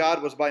fear of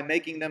God was by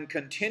making them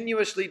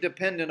continuously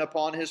dependent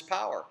upon his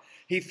power.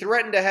 He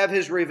threatened to have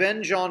his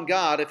revenge on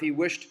God if he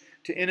wished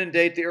to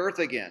inundate the earth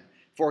again,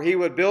 for he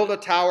would build a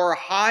tower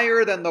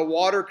higher than the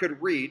water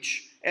could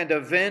reach and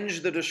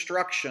avenge the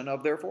destruction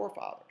of their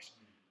forefathers.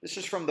 This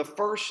is from the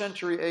 1st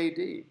century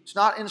AD. It's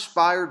not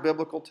inspired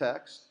biblical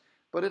text,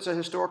 but it's a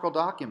historical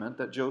document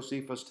that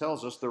Josephus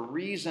tells us the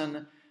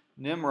reason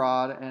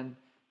Nimrod and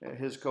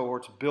his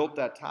cohorts built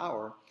that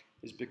tower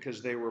is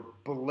because they were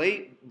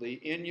blatantly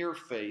in your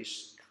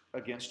face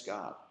against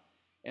God.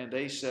 And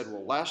they said,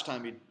 well, last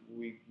time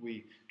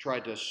we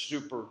tried to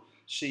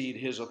supersede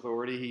his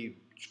authority, he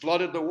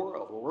flooded the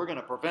world. Well, we're going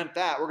to prevent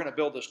that. We're going to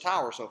build this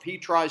tower. So if he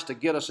tries to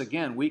get us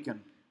again, we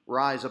can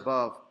rise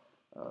above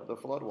the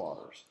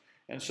floodwaters.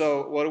 And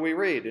so what do we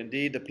read?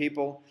 Indeed, the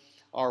people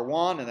are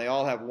one, and they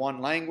all have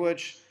one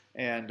language.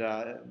 And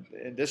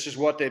this is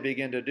what they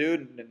begin to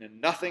do.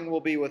 And nothing will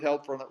be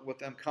withheld with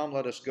them. Come,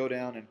 let us go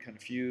down and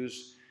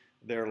confuse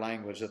their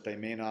language, that they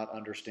may not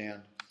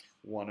understand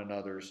one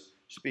another's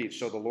speech.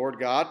 So the Lord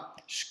God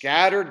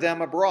scattered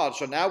them abroad.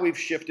 So now we've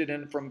shifted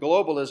in from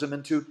globalism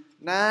into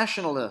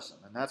nationalism.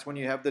 And that's when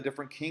you have the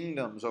different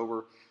kingdoms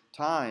over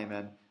time.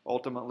 And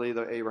ultimately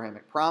the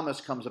Abrahamic promise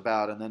comes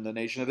about. And then the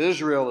nation of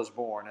Israel is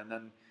born. And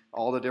then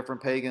all the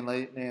different pagan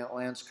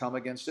lands come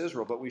against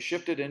Israel. But we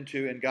shifted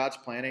into, in God's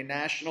plan, a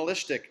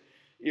nationalistic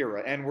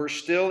era. And we're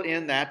still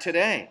in that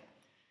today.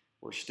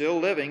 We're still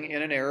living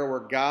in an era where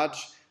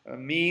God's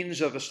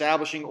means of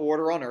establishing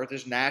order on earth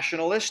is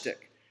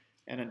nationalistic.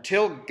 And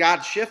until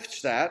God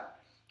shifts that,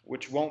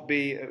 which won't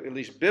be, at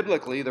least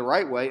biblically, the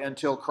right way,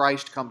 until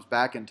Christ comes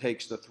back and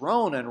takes the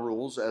throne and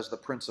rules as the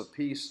Prince of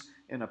Peace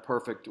in a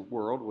perfect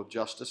world with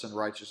justice and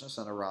righteousness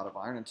and a rod of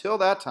iron, until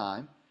that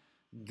time,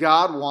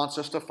 God wants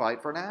us to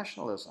fight for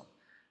nationalism.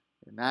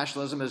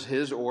 Nationalism is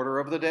his order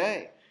of the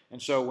day.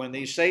 And so when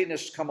these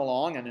Satanists come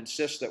along and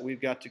insist that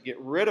we've got to get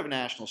rid of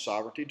national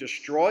sovereignty,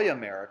 destroy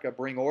America,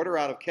 bring order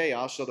out of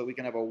chaos so that we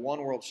can have a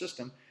one-world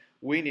system,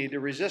 we need to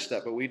resist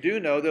that. But we do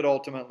know that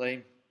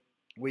ultimately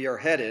we are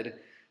headed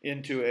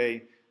into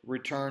a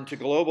return to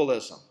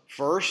globalism.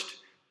 First,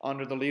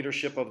 under the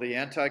leadership of the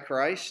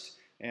Antichrist,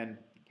 and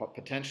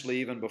potentially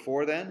even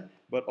before then,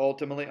 but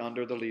ultimately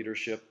under the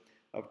leadership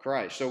of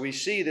Christ. So we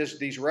see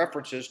these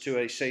references to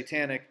a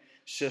satanic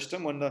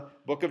system when the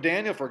book of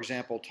Daniel, for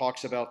example,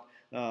 talks about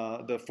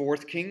the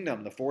fourth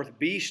kingdom, the fourth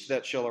beast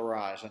that shall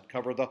arise and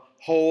cover the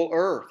whole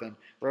earth. And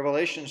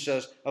Revelation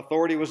says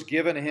authority was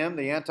given to him,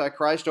 the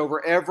Antichrist,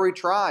 over every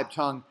tribe,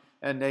 tongue,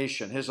 and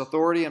nation. His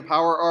authority and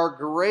power are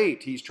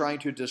great. He's trying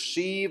to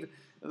deceive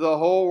the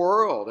whole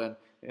world. And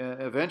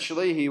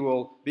eventually he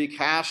will be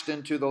cast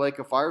into the lake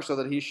of fire so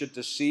that he should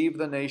deceive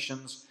the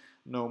nations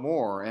no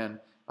more. And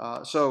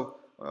so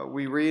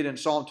we read in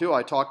Psalm 2,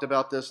 I talked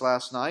about this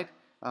last night,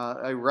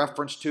 a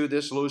reference to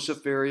this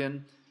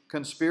Luciferian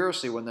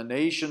conspiracy when the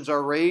nations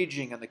are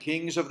raging and the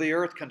kings of the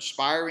earth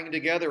conspiring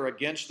together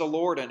against the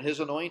Lord and his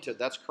anointed.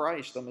 That's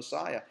Christ, the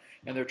Messiah.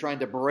 And they're trying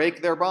to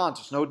break their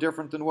bonds. It's no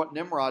different than what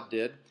Nimrod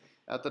did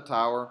at the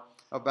Tower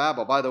of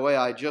Babel. By the way,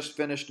 I just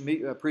finished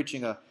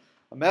preaching a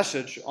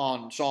message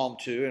on Psalm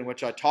 2 in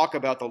which I talk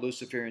about the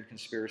Luciferian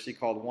conspiracy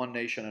called One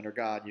Nation Under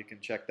God. You can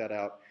check that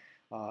out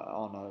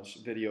on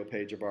a video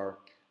page of our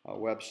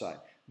website.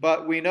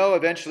 But we know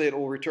eventually it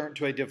will return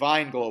to a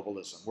divine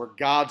globalism where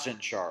God's in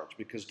charge,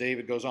 because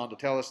David goes on to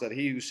tell us that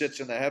he who sits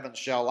in the heavens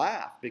shall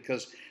laugh,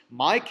 because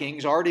my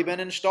king's already been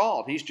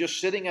installed. He's just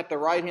sitting at the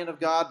right hand of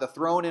God, the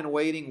throne in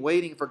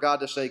waiting for God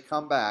to say,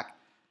 come back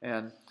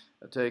and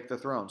take the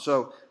throne.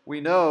 So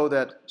we know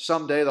that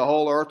someday the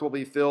whole earth will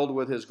be filled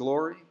with his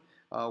glory.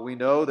 We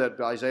know that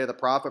Isaiah the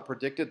prophet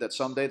predicted that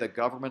someday the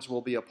governments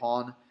will be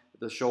upon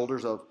the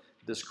shoulders of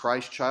this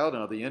Christ child,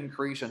 and of the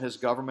increase in his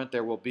government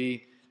there will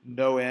be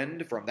no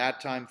end from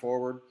that time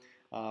forward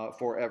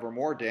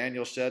forevermore.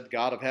 Daniel said,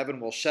 God of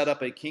heaven will set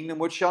up a kingdom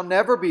which shall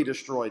never be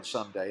destroyed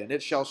someday, and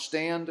it shall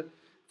stand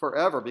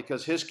forever,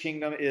 because his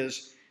kingdom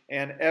is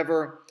an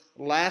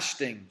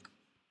everlasting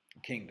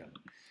kingdom.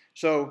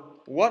 So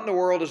what in the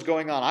world is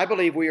going on? I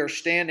believe we are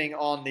standing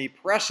on the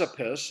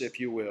precipice, if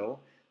you will,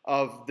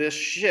 of this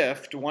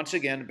shift once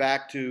again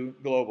back to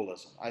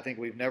globalism. I think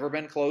we've never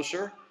been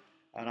closer,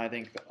 and I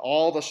think that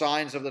all the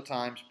signs of the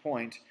times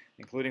point,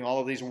 including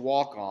all of these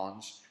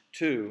walk-ons,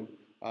 to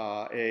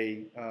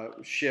a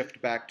shift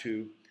back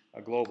to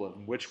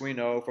globalism, which we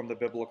know from the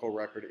biblical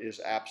record is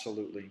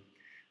absolutely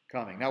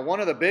coming. Now, one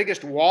of the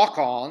biggest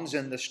walk-ons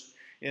in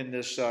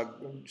this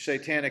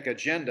satanic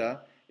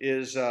agenda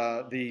is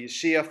the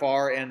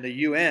CFR and the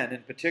UN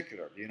in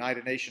particular, the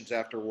United Nations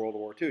after World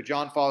War II.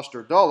 John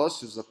Foster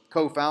Dulles, who's the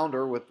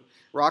co-founder with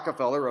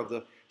Rockefeller of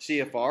the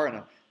CFR and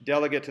a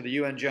delegate to the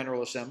UN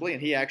General Assembly,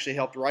 and he actually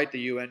helped write the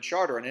UN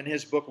Charter. And in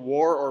his book,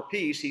 War or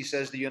Peace, he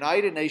says the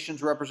United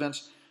Nations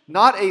represents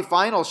not a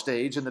final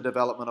stage in the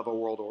development of a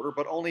world order,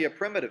 but only a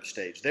primitive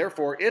stage.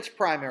 Therefore, its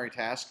primary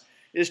task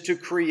is to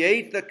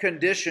create the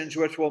conditions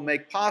which will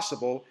make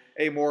possible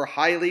a more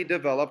highly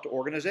developed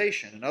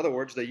organization. In other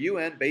words, the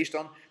UN, based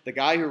on the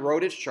guy who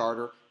wrote its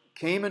charter,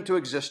 came into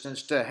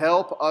existence to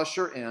help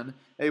usher in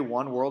a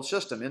one-world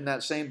system. In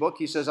that same book,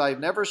 he says, I've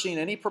never seen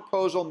any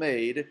proposal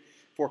made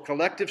for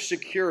collective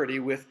security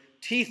with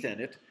teeth in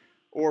it,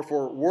 or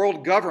for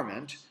world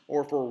government,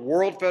 or for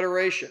world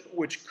federation,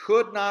 which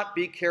could not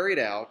be carried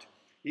out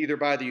either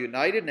by the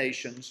United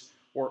Nations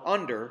or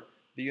under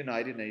the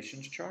United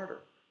Nations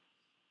Charter.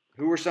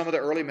 Who were some of the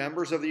early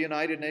members of the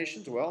United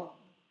Nations? Well,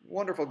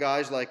 wonderful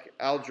guys like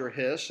Alger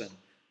Hiss and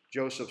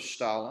Joseph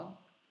Stalin.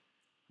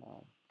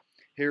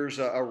 Here's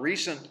a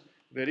recent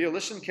video.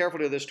 Listen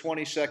carefully to this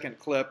 20-second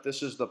clip.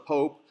 This is the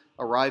Pope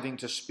arriving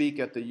to speak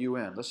at the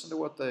UN. Listen to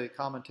what the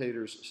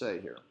commentators say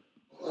here.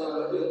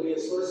 It'll be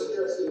his first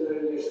address to the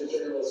United Nations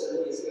General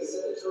Assembly. He's going to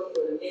set the tone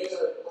for an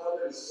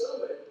anti-poverty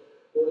summit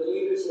where the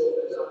leaders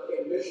will adopt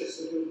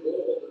ambitious new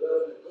global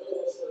development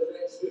goals for the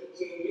next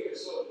 15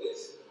 years. So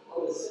it's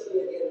on the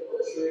 70th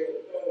anniversary of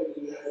the founding of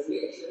the United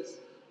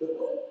Nations. The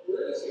Pope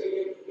really is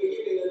going to be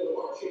giving them the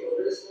marching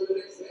orders for the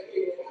next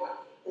decade and a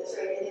half. That's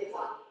right.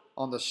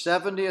 On on the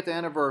 70th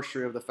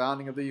anniversary of the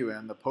founding of the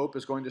UN, the Pope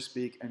is going to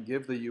speak and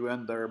give the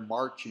UN their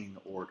marching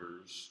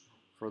orders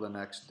for the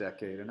next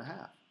decade and a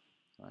half.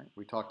 Right?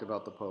 We talked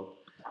about the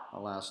Pope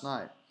last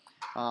night.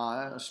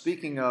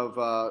 Speaking of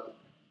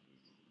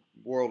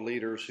world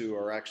leaders who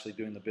are actually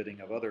doing the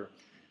bidding of other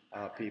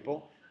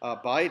people,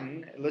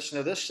 Biden, listen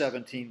to this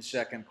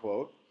 17-second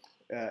quote.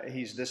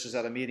 This is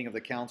at a meeting of the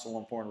Council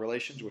on Foreign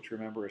Relations, which,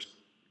 remember, is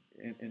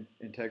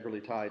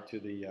integrally tied to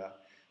the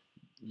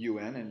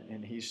UN,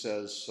 and he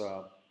says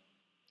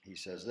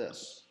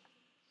this.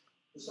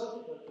 The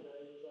subject of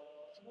today is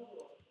another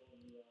article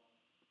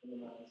in the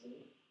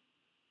magazine.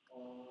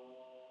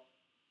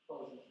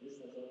 Probably introduce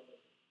myself.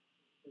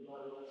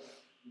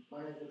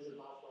 My name is Richard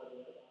Haas, by the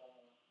way.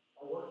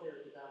 I work here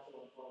at the Council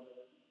on Foreign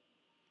Relations.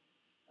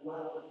 And I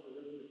work for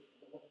Richard.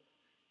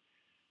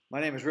 My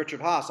name is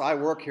Richard Haas. I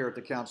work here at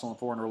the Council on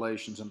Foreign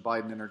Relations, and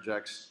Biden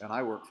interjects, and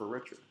I work for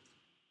Richard.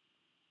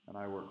 And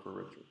I work for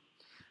Richard.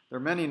 There are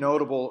many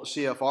notable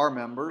CFR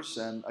members,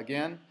 and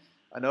again,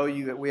 I know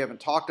we haven't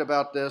talked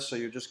about this, so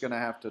you're just going to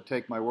have to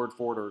take my word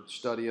for it or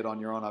study it on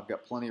your own. I've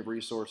got plenty of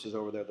resources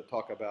over there that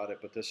talk about it,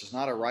 but this is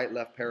not a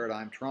right-left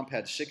paradigm. Trump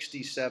had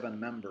 67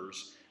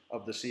 members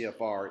of the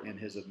CFR in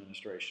his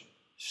administration.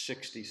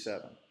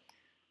 67.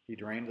 He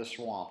drained the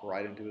swamp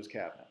right into his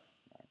cabinet.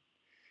 Right?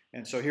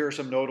 And so here are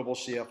some notable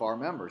CFR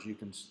members. You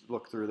can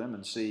look through them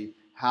and see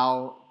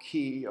how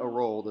key a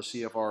role the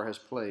CFR has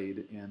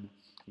played in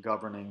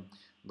governing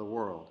the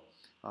world.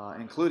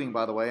 Including,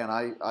 by the way, and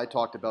I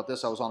talked about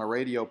this, I was on a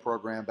radio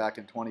program back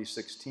in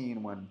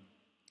 2016 when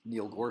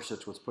Neil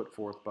Gorsuch was put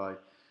forth by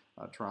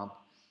Trump,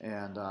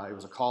 and it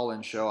was a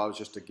call-in show. I was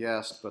just a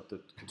guest, but the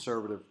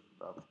conservative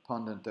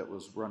pundit that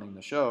was running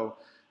the show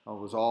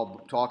was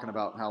all talking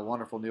about how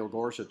wonderful Neil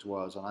Gorsuch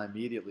was, and I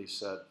immediately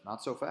said,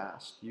 not so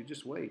fast, you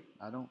just wait.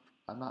 I'm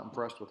not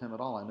impressed with him at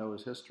all. I know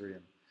his history,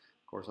 and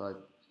of course I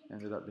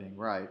ended up being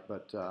right,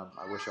 but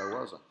I wish I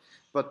wasn't.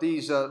 But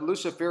these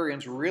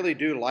Luciferians really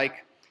do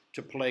like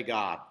to play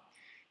God,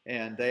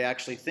 and they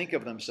actually think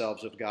of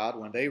themselves as God.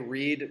 When they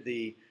read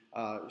the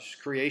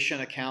creation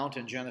account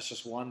in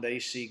Genesis 1, they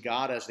see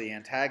God as the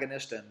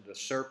antagonist and the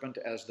serpent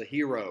as the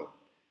hero.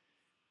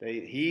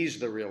 He's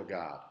the real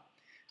God.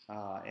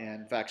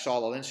 And in fact,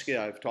 Saul Alinsky,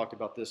 I've talked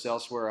about this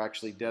elsewhere,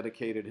 actually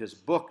dedicated his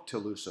book to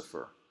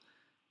Lucifer.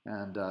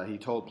 And he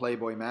told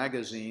Playboy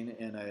magazine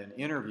in an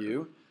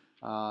interview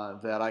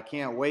that I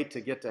can't wait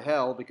to get to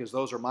hell because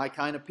those are my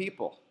kind of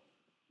people.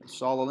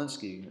 Saul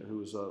Alinsky, who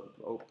was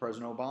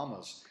President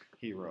Obama's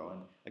hero.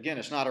 And again,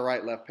 it's not a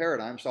right-left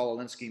paradigm. Saul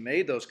Alinsky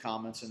made those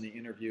comments in the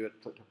interview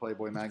at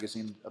Playboy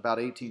magazine about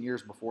 18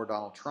 years before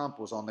Donald Trump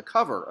was on the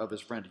cover of his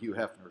friend Hugh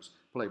Hefner's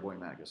Playboy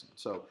magazine.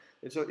 So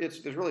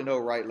there's really no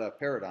right-left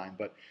paradigm,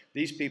 but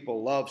these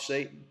people love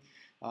Satan.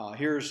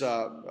 Here's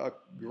a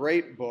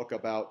great book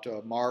about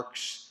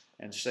Marx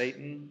and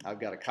Satan. I've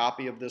got a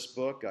copy of this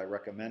book. I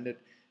recommend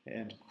it.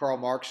 And Karl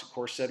Marx, of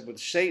course, said, with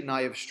Satan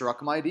I have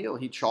struck my deal.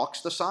 He chalks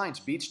the signs,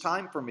 beats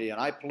time for me,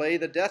 and I play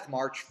the death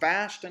march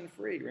fast and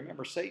free.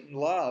 Remember, Satan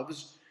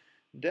loves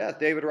death.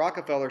 David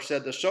Rockefeller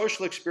said, the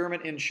social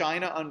experiment in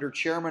China under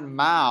Chairman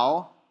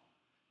Mao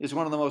is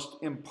one of the most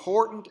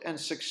important and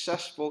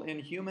successful in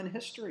human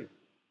history.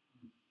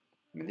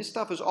 I mean, this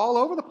stuff is all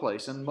over the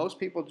place, and most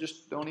people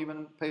just don't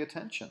even pay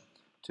attention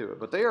to it.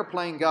 But they are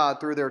playing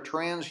God through their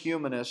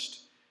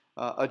transhumanist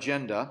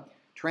agenda.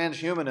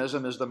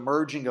 Transhumanism is the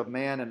merging of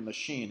man and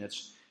machine.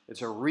 It's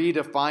a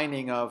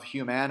redefining of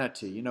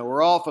humanity. You know,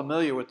 we're all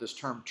familiar with this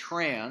term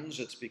trans.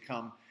 It's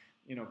become,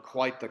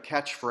 quite the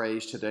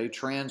catchphrase today.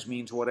 Trans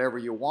means whatever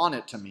you want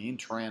it to mean.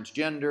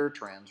 Transgender,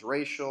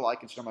 transracial. I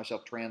consider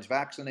myself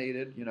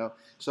trans-vaccinated,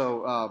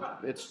 So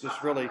it's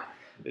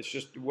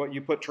just what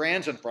you put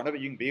trans in front of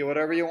it, you can be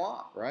whatever you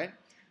want, right?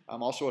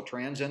 I'm also a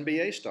trans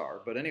NBA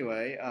star. But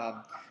anyway,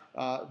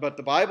 but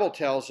the Bible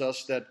tells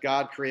us that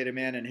God created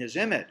man in his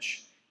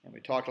image. And we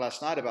talked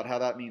last night about how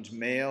that means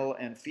male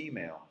and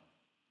female.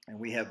 And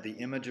we have the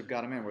image of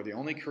God and man. We're the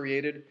only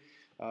created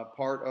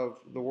part of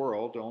the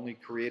world, the only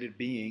created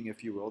being,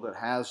 if you will, that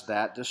has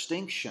that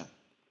distinction.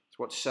 It's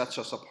what sets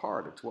us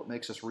apart. It's what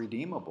makes us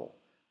redeemable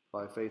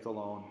by faith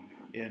alone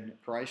in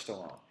Christ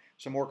alone.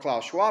 Some more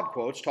Klaus Schwab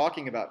quotes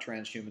talking about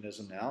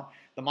transhumanism now.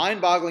 The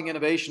mind-boggling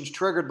innovations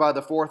triggered by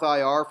the fourth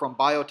IR, from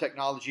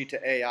biotechnology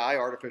to AI,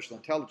 artificial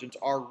intelligence,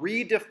 are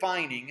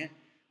redefining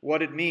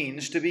what it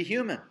means to be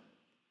human.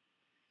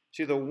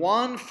 See, the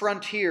one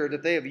frontier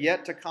that they have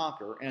yet to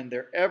conquer, and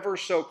they're ever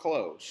so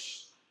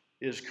close,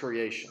 is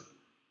creation.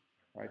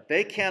 Right?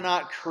 They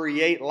cannot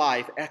create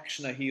life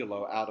ex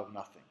nihilo, out of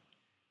nothing.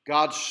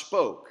 God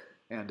spoke,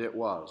 and it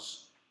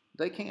was.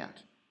 They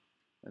can't.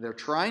 And they're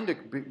trying to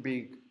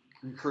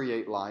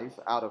create life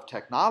out of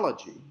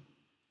technology,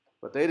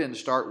 but they didn't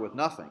start with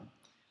nothing.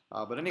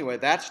 But anyway,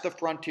 that's the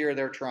frontier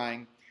they're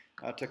trying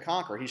to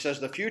conquer. He says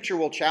the future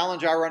will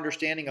challenge our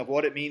understanding of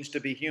what it means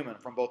to be human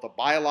from both a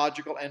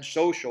biological and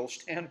social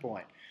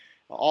standpoint.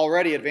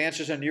 Already,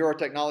 advances in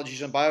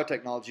neurotechnologies and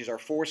biotechnologies are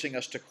forcing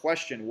us to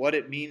question what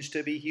it means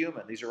to be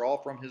human. These are all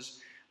from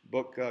his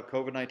book,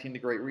 COVID-19, The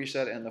Great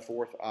Reset, and the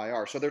Fourth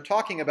IR. So they're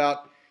talking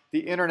about the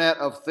Internet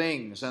of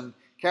Things. And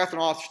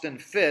Catherine Austin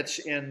Fitts,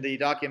 in the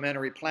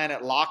documentary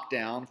Planet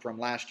Lockdown from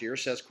last year,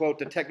 says, quote,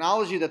 "The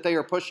technology that they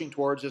are pushing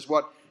towards is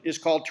what is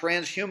called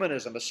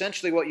transhumanism.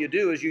 Essentially what you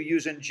do is you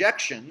use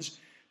injections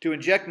to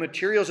inject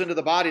materials into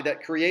the body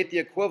that create the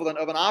equivalent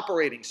of an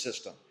operating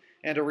system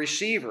and a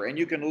receiver. And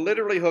you can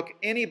literally hook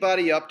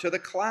anybody up to the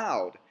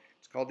cloud.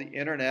 It's called the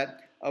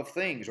Internet of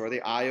Things, or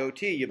the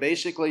IoT. You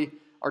basically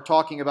are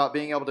talking about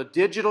being able to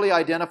digitally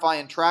identify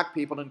and track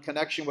people in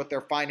connection with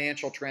their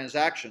financial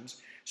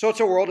transactions. So it's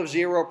a world of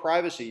zero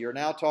privacy. You're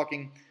now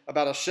talking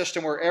about a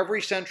system where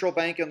every central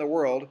bank in the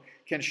world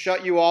can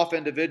shut you off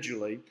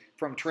individually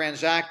from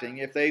transacting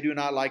if they do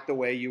not like the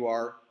way you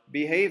are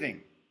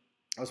behaving.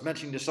 I was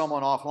mentioning to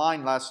someone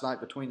offline last night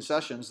between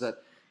sessions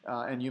that,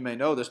 and you may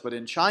know this, but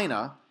in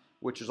China,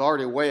 which is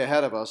already way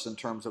ahead of us in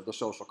terms of the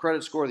social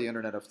credit score, the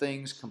Internet of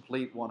Things,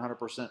 complete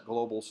 100%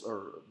 global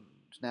or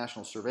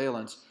national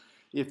surveillance,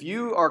 if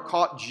you are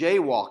caught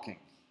jaywalking,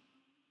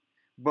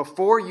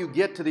 before you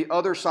get to the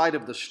other side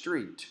of the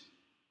street,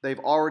 they've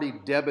already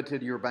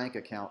debited your bank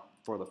account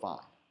for the fine.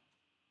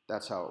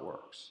 That's how it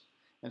works.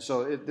 And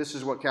so this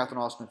is what Catherine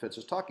Austin Fitts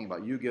is talking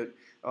about. You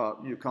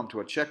come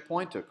to a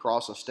checkpoint to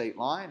cross a state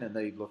line, and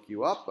they look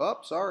you up. Oh,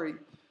 sorry,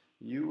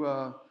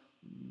 you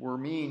were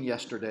mean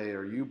yesterday,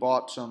 or you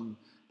bought some,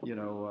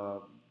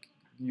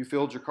 you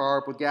filled your car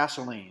up with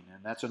gasoline,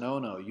 and that's a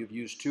no-no. You've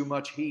used too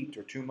much heat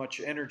or too much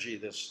energy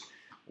this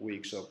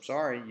week, so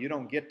sorry, you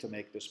don't get to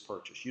make this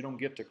purchase. You don't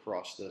get to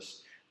cross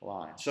this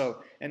line. So,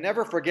 and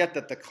never forget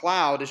that the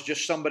cloud is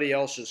just somebody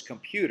else's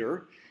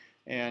computer.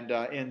 And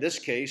in this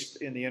case,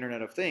 in the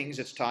Internet of Things,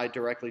 it's tied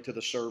directly to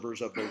the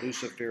servers of the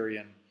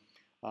Luciferian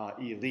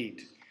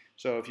elite.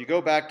 So if you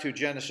go back to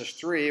Genesis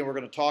 3, and we're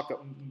going to talk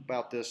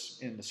about this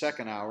in the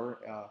second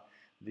hour,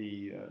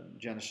 the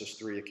Genesis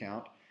 3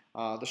 account,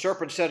 the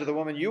serpent said to the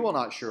woman, "You will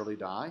not surely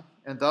die,"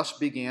 and thus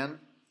began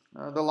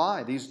the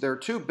lie. There are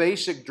two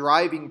basic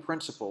driving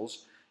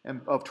principles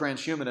of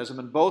transhumanism,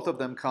 and both of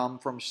them come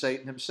from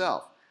Satan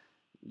himself.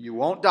 You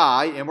won't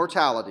die,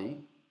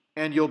 immortality,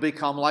 and you'll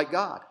become like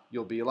God.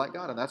 You'll be like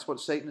God. And that's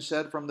what Satan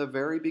said from the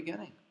very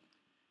beginning.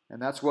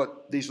 And that's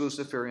what these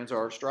Luciferians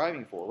are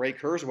striving for. Ray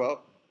Kurzweil,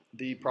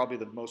 probably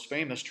the most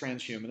famous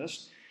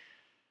transhumanist,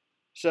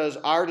 says,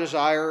 "Our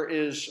desire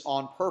is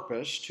on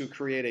purpose to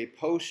create a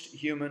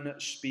post-human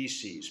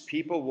species.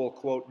 People will,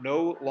 quote,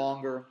 no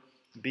longer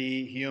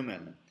be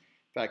human."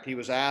 In fact, he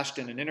was asked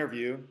in an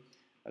interview,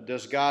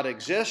 does God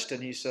exist?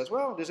 And he says,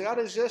 well, does God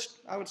exist?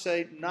 I would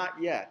say not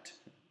yet,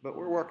 but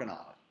we're working on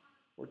it.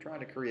 We're trying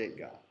to create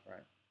God,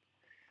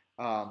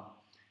 right?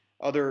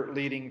 Other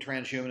leading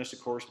transhumanists,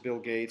 of course, Bill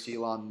Gates,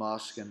 Elon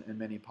Musk, and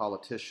many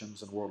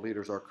politicians and world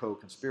leaders are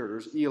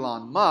co-conspirators.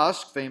 Elon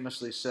Musk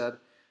famously said,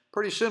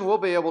 "Pretty soon we'll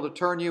be able to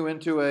turn you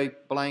into a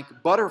blank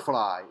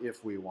butterfly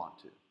if we want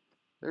to."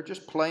 They're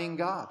just playing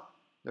God.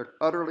 They're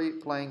utterly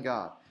playing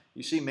God.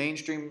 You see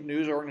mainstream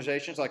news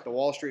organizations like the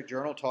Wall Street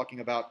Journal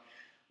talking about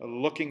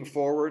looking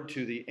forward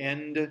to the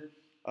end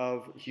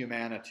of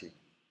humanity.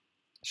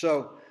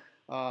 So,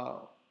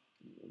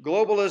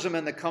 globalism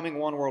and the coming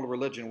one world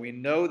religion, we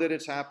know that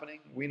it's happening.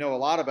 We know a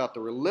lot about the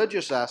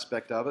religious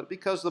aspect of it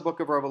because the book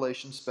of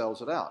Revelation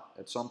spells it out.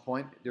 At some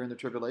point during the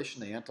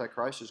tribulation, the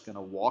Antichrist is going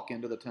to walk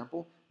into the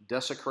temple,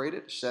 desecrate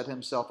it, set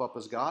himself up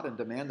as God, and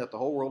demand that the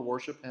whole world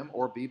worship him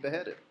or be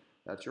beheaded.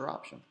 That's your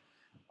option.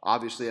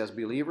 Obviously, as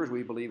believers,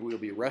 we believe we will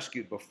be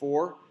rescued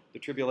before the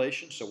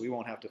tribulation, so we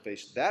won't have to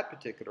face that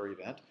particular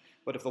event.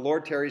 But if the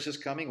Lord tarries his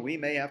coming, we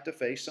may have to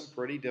face some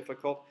pretty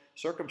difficult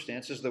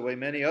circumstances, the way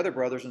many other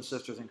brothers and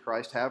sisters in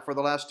Christ have for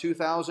the last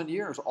 2,000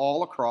 years,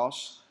 all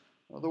across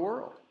the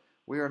world.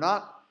 We are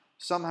not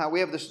somehow, we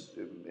have this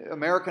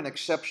American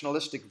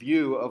exceptionalistic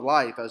view of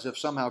life as if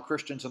somehow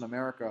Christians in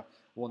America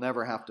will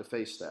never have to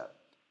face that.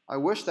 I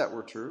wish that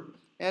were true,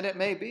 and it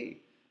may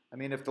be. I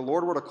mean, if the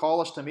Lord were to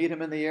call us to meet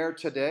him in the air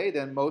today,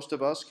 then most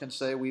of us can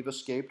say we've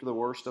escaped the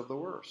worst of the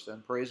worst.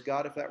 And praise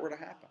God if that were to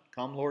happen.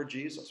 Come, Lord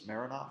Jesus,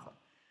 Maranatha.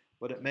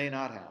 But it may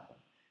not happen.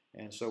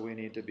 And so we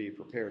need to be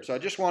prepared. So I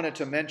just wanted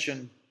to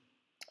mention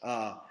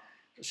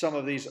some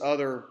of these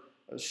other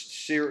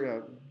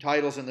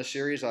titles in the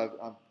series.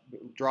 I'm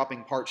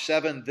dropping part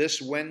 7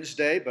 this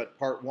Wednesday, but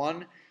part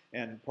 1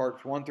 and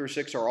parts 1 through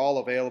 6 are all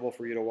available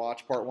for you to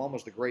watch. Part 1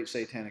 was the Great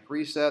Satanic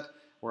Reset,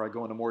 where I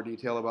go into more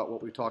detail about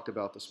what we talked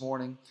about this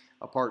morning.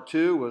 Part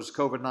 2 was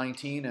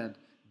COVID-19 and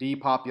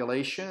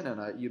depopulation,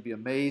 and you'd be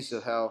amazed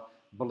at how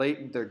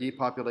blatant their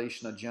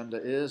depopulation agenda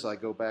is. I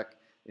go back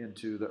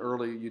into the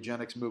early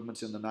eugenics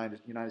movements in the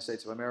United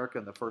States of America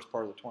in the first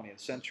part of the 20th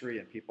century,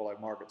 and people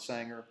like Margaret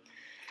Sanger.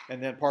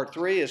 And then part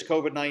 3 is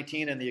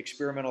COVID-19 and the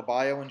experimental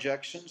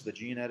bioinjections, the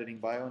gene editing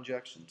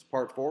bioinjections.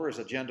 Part 4 is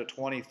Agenda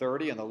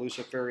 2030 and the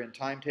Luciferian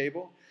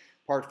timetable.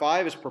 Part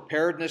 5 is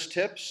preparedness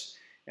tips.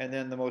 And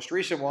then the most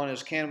recent one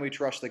is Can We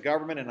Trust the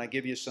Government? And I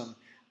give you some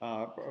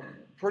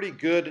pretty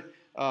good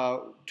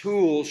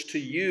tools to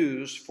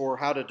use for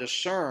how to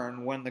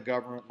discern when the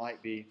government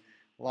might be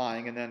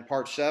lying. And then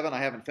part 7, I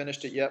haven't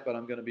finished it yet, but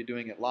I'm going to be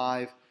doing it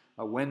live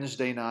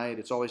Wednesday night.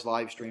 It's always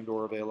live streamed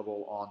or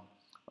available on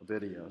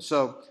video.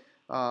 So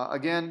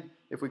Again,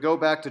 if we go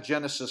back to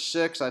Genesis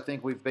 6, I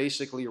think we've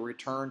basically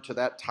returned to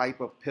that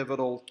type of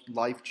pivotal,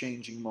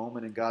 life-changing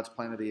moment in God's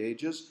plan of the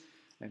ages.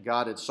 And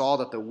God had saw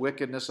that the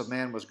wickedness of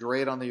man was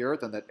great on the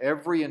earth, and that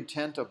every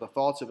intent of the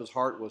thoughts of his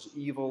heart was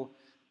evil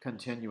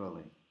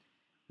continually.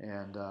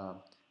 And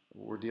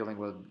we're dealing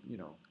with,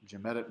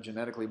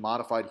 genetically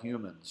modified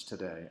humans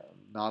today,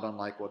 not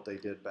unlike what they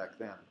did back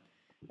then.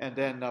 And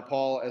then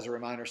Paul, as a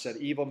reminder, said,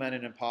 evil men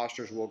and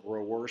impostors will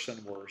grow worse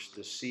and worse,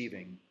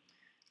 deceiving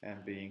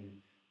and being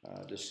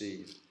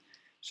deceived.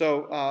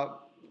 So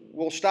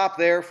we'll stop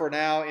there for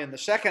now. In the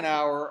second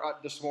hour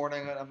this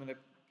morning, I'm going to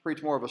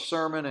preach more of a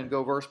sermon and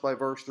go verse by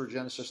verse through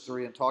Genesis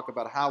 3 and talk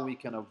about how we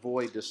can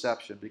avoid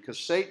deception, because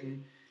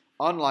Satan,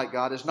 unlike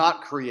God, is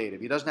not creative.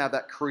 He doesn't have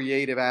that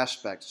creative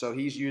aspect. So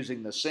he's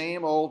using the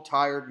same old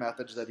tired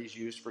methods that he's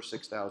used for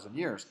 6,000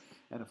 years.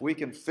 And if we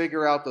can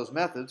figure out those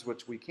methods,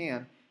 which we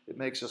can, it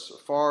makes us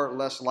far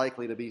less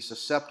likely to be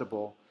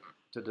susceptible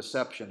to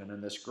deception. And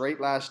in this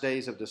great last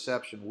days of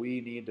deception,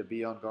 we need to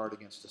be on guard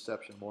against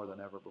deception more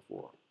than ever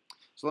before.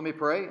 So let me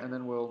pray, and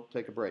then we'll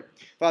take a break.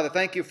 Father,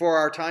 thank you for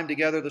our time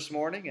together this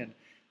morning, and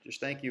just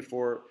thank you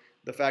for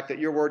the fact that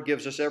your word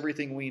gives us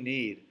everything we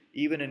need,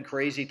 even in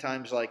crazy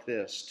times like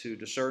this, to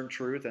discern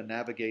truth and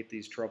navigate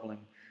these troubling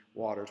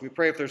waters. We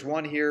pray if there's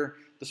one here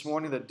this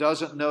morning that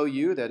doesn't know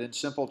you, that in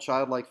simple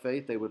childlike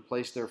faith they would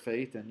place their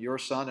faith in your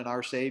Son and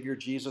our Savior,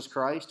 Jesus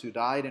Christ, who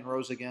died and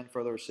rose again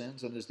for their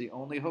sins and is the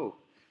only hope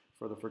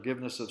for the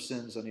forgiveness of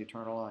sins and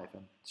eternal life.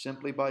 And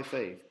simply by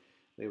faith,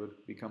 they would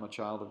become a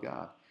child of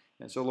God.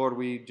 And so, Lord,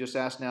 we just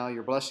ask now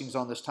your blessings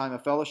on this time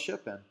of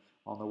fellowship and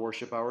on the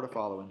worship hour to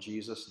follow. In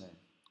Jesus' name,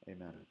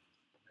 amen.